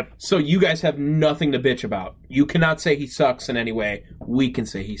success. Yep. So you guys have nothing to bitch about. You cannot say he sucks in any way. We can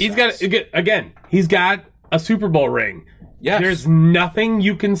say he sucks. He's got a Super Bowl ring. Yes. There's nothing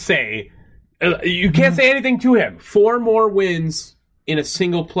you can say. You can't say anything to him. 4 more wins in a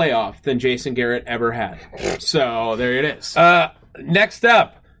single playoff than Jason Garrett ever had. So there it is. Next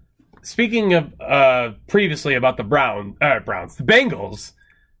up, speaking of previously about the the Bengals,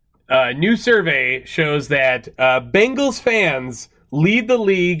 new survey shows that Bengals fans lead the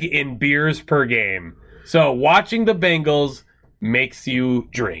league in beers per game. So watching the Bengals makes you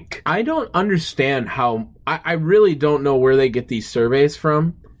drink. I don't understand how. I really don't know where they get these surveys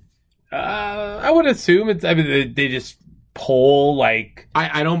from. I would assume they just poll like.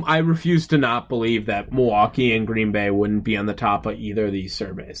 I refuse to not believe that Milwaukee and Green Bay wouldn't be on the top of either of these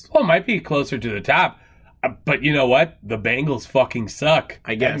surveys. Well, it might be closer to the top. But you know what? The Bengals fucking suck.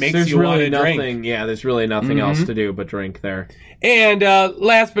 I guess that makes there's you really want to nothing. drink. Yeah, there's really nothing else to do but drink there. And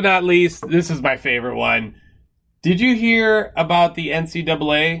last but not least, this is my favorite one. Did you hear about the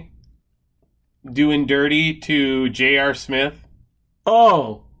NCAA doing dirty to J.R. Smith?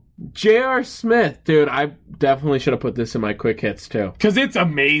 Oh, J.R. Smith, dude! I definitely should have put this in my quick hits too. Because it's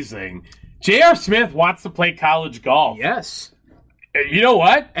amazing. J.R. Smith wants to play college golf. Yes. You know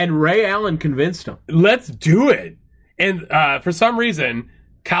what? And Ray Allen convinced him. Let's do it. And for some reason,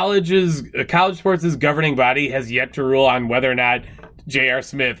 college sports' governing body has yet to rule on whether or not J.R.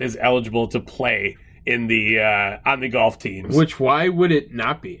 Smith is eligible to play in the on the golf teams. Which, why would it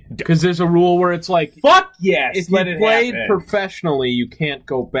not be? Because there's a rule where it's like, fuck yes, if you played professionally, you can't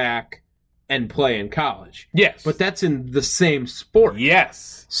go back and play in college. Yes. But that's in the same sport.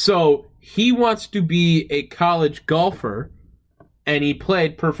 Yes. So he wants to be a college golfer, and he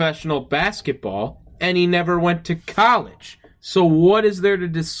played professional basketball, and he never went to college. So what is there to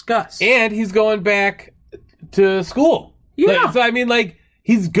discuss? And he's going back to school. Yeah. So, I mean, like,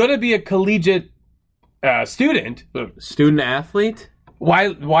 he's going to be a collegiate student. Student athlete?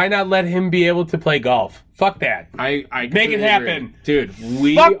 Why not let him be able to play golf? Fuck that. I Make it happen. Dude,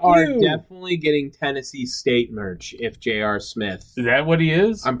 we Fuck are you. definitely getting Tennessee State merch if J.R. Smith. Is that what he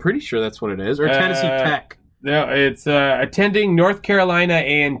is? I'm pretty sure that's what it is. Or Tennessee Tech. No, it's attending North Carolina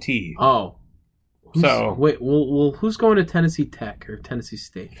A&T. Oh. So wait, well, who's going to Tennessee Tech or Tennessee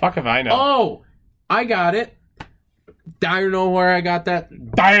State? Fuck if I know. Oh, I got it. I don't know where I got that.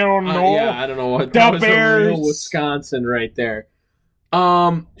 I don't know. Yeah, I don't know what. The That was Bears. a real Wisconsin right there.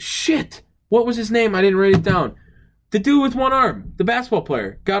 Shit. What was his name? I didn't write it down. The dude with one arm, the basketball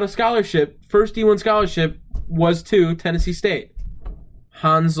player, got a scholarship. First D1 scholarship was to Tennessee State.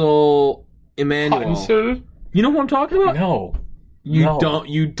 Hansel Emmanuel. Hansel? You know who I'm talking about? No. You No. don't.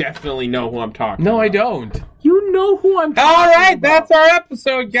 You definitely know who I'm talking No, about. I don't. You know who I'm talking All right, about. that's our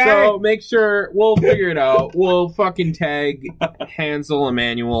episode, guys. So make sure we'll figure it out. We'll fucking tag Hansel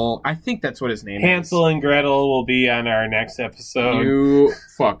Emmanuel. I think that's what his name Hansel and Gretel will be on our next is. episode. You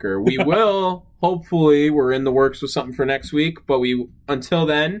fucker. We will. Hopefully, we're in the works with something for next week. But until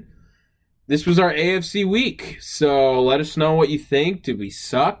then, this was our AFC week. So let us know what you think. Did we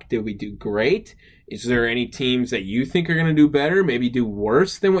suck? Did we do great? Is there any teams that you think are going to do better? Maybe do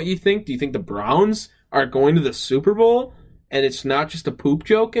worse than what you think? Do you think the Browns are going to the Super Bowl and it's not just a poop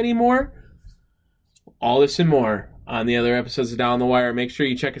joke anymore? All this and more on the other episodes of Down the Wire. Make sure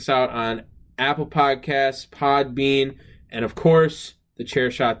you check us out on Apple Podcasts, Podbean, and of course,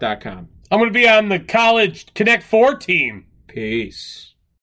 thechairshot.com. I'm going to be on the College Connect 4 team. Peace.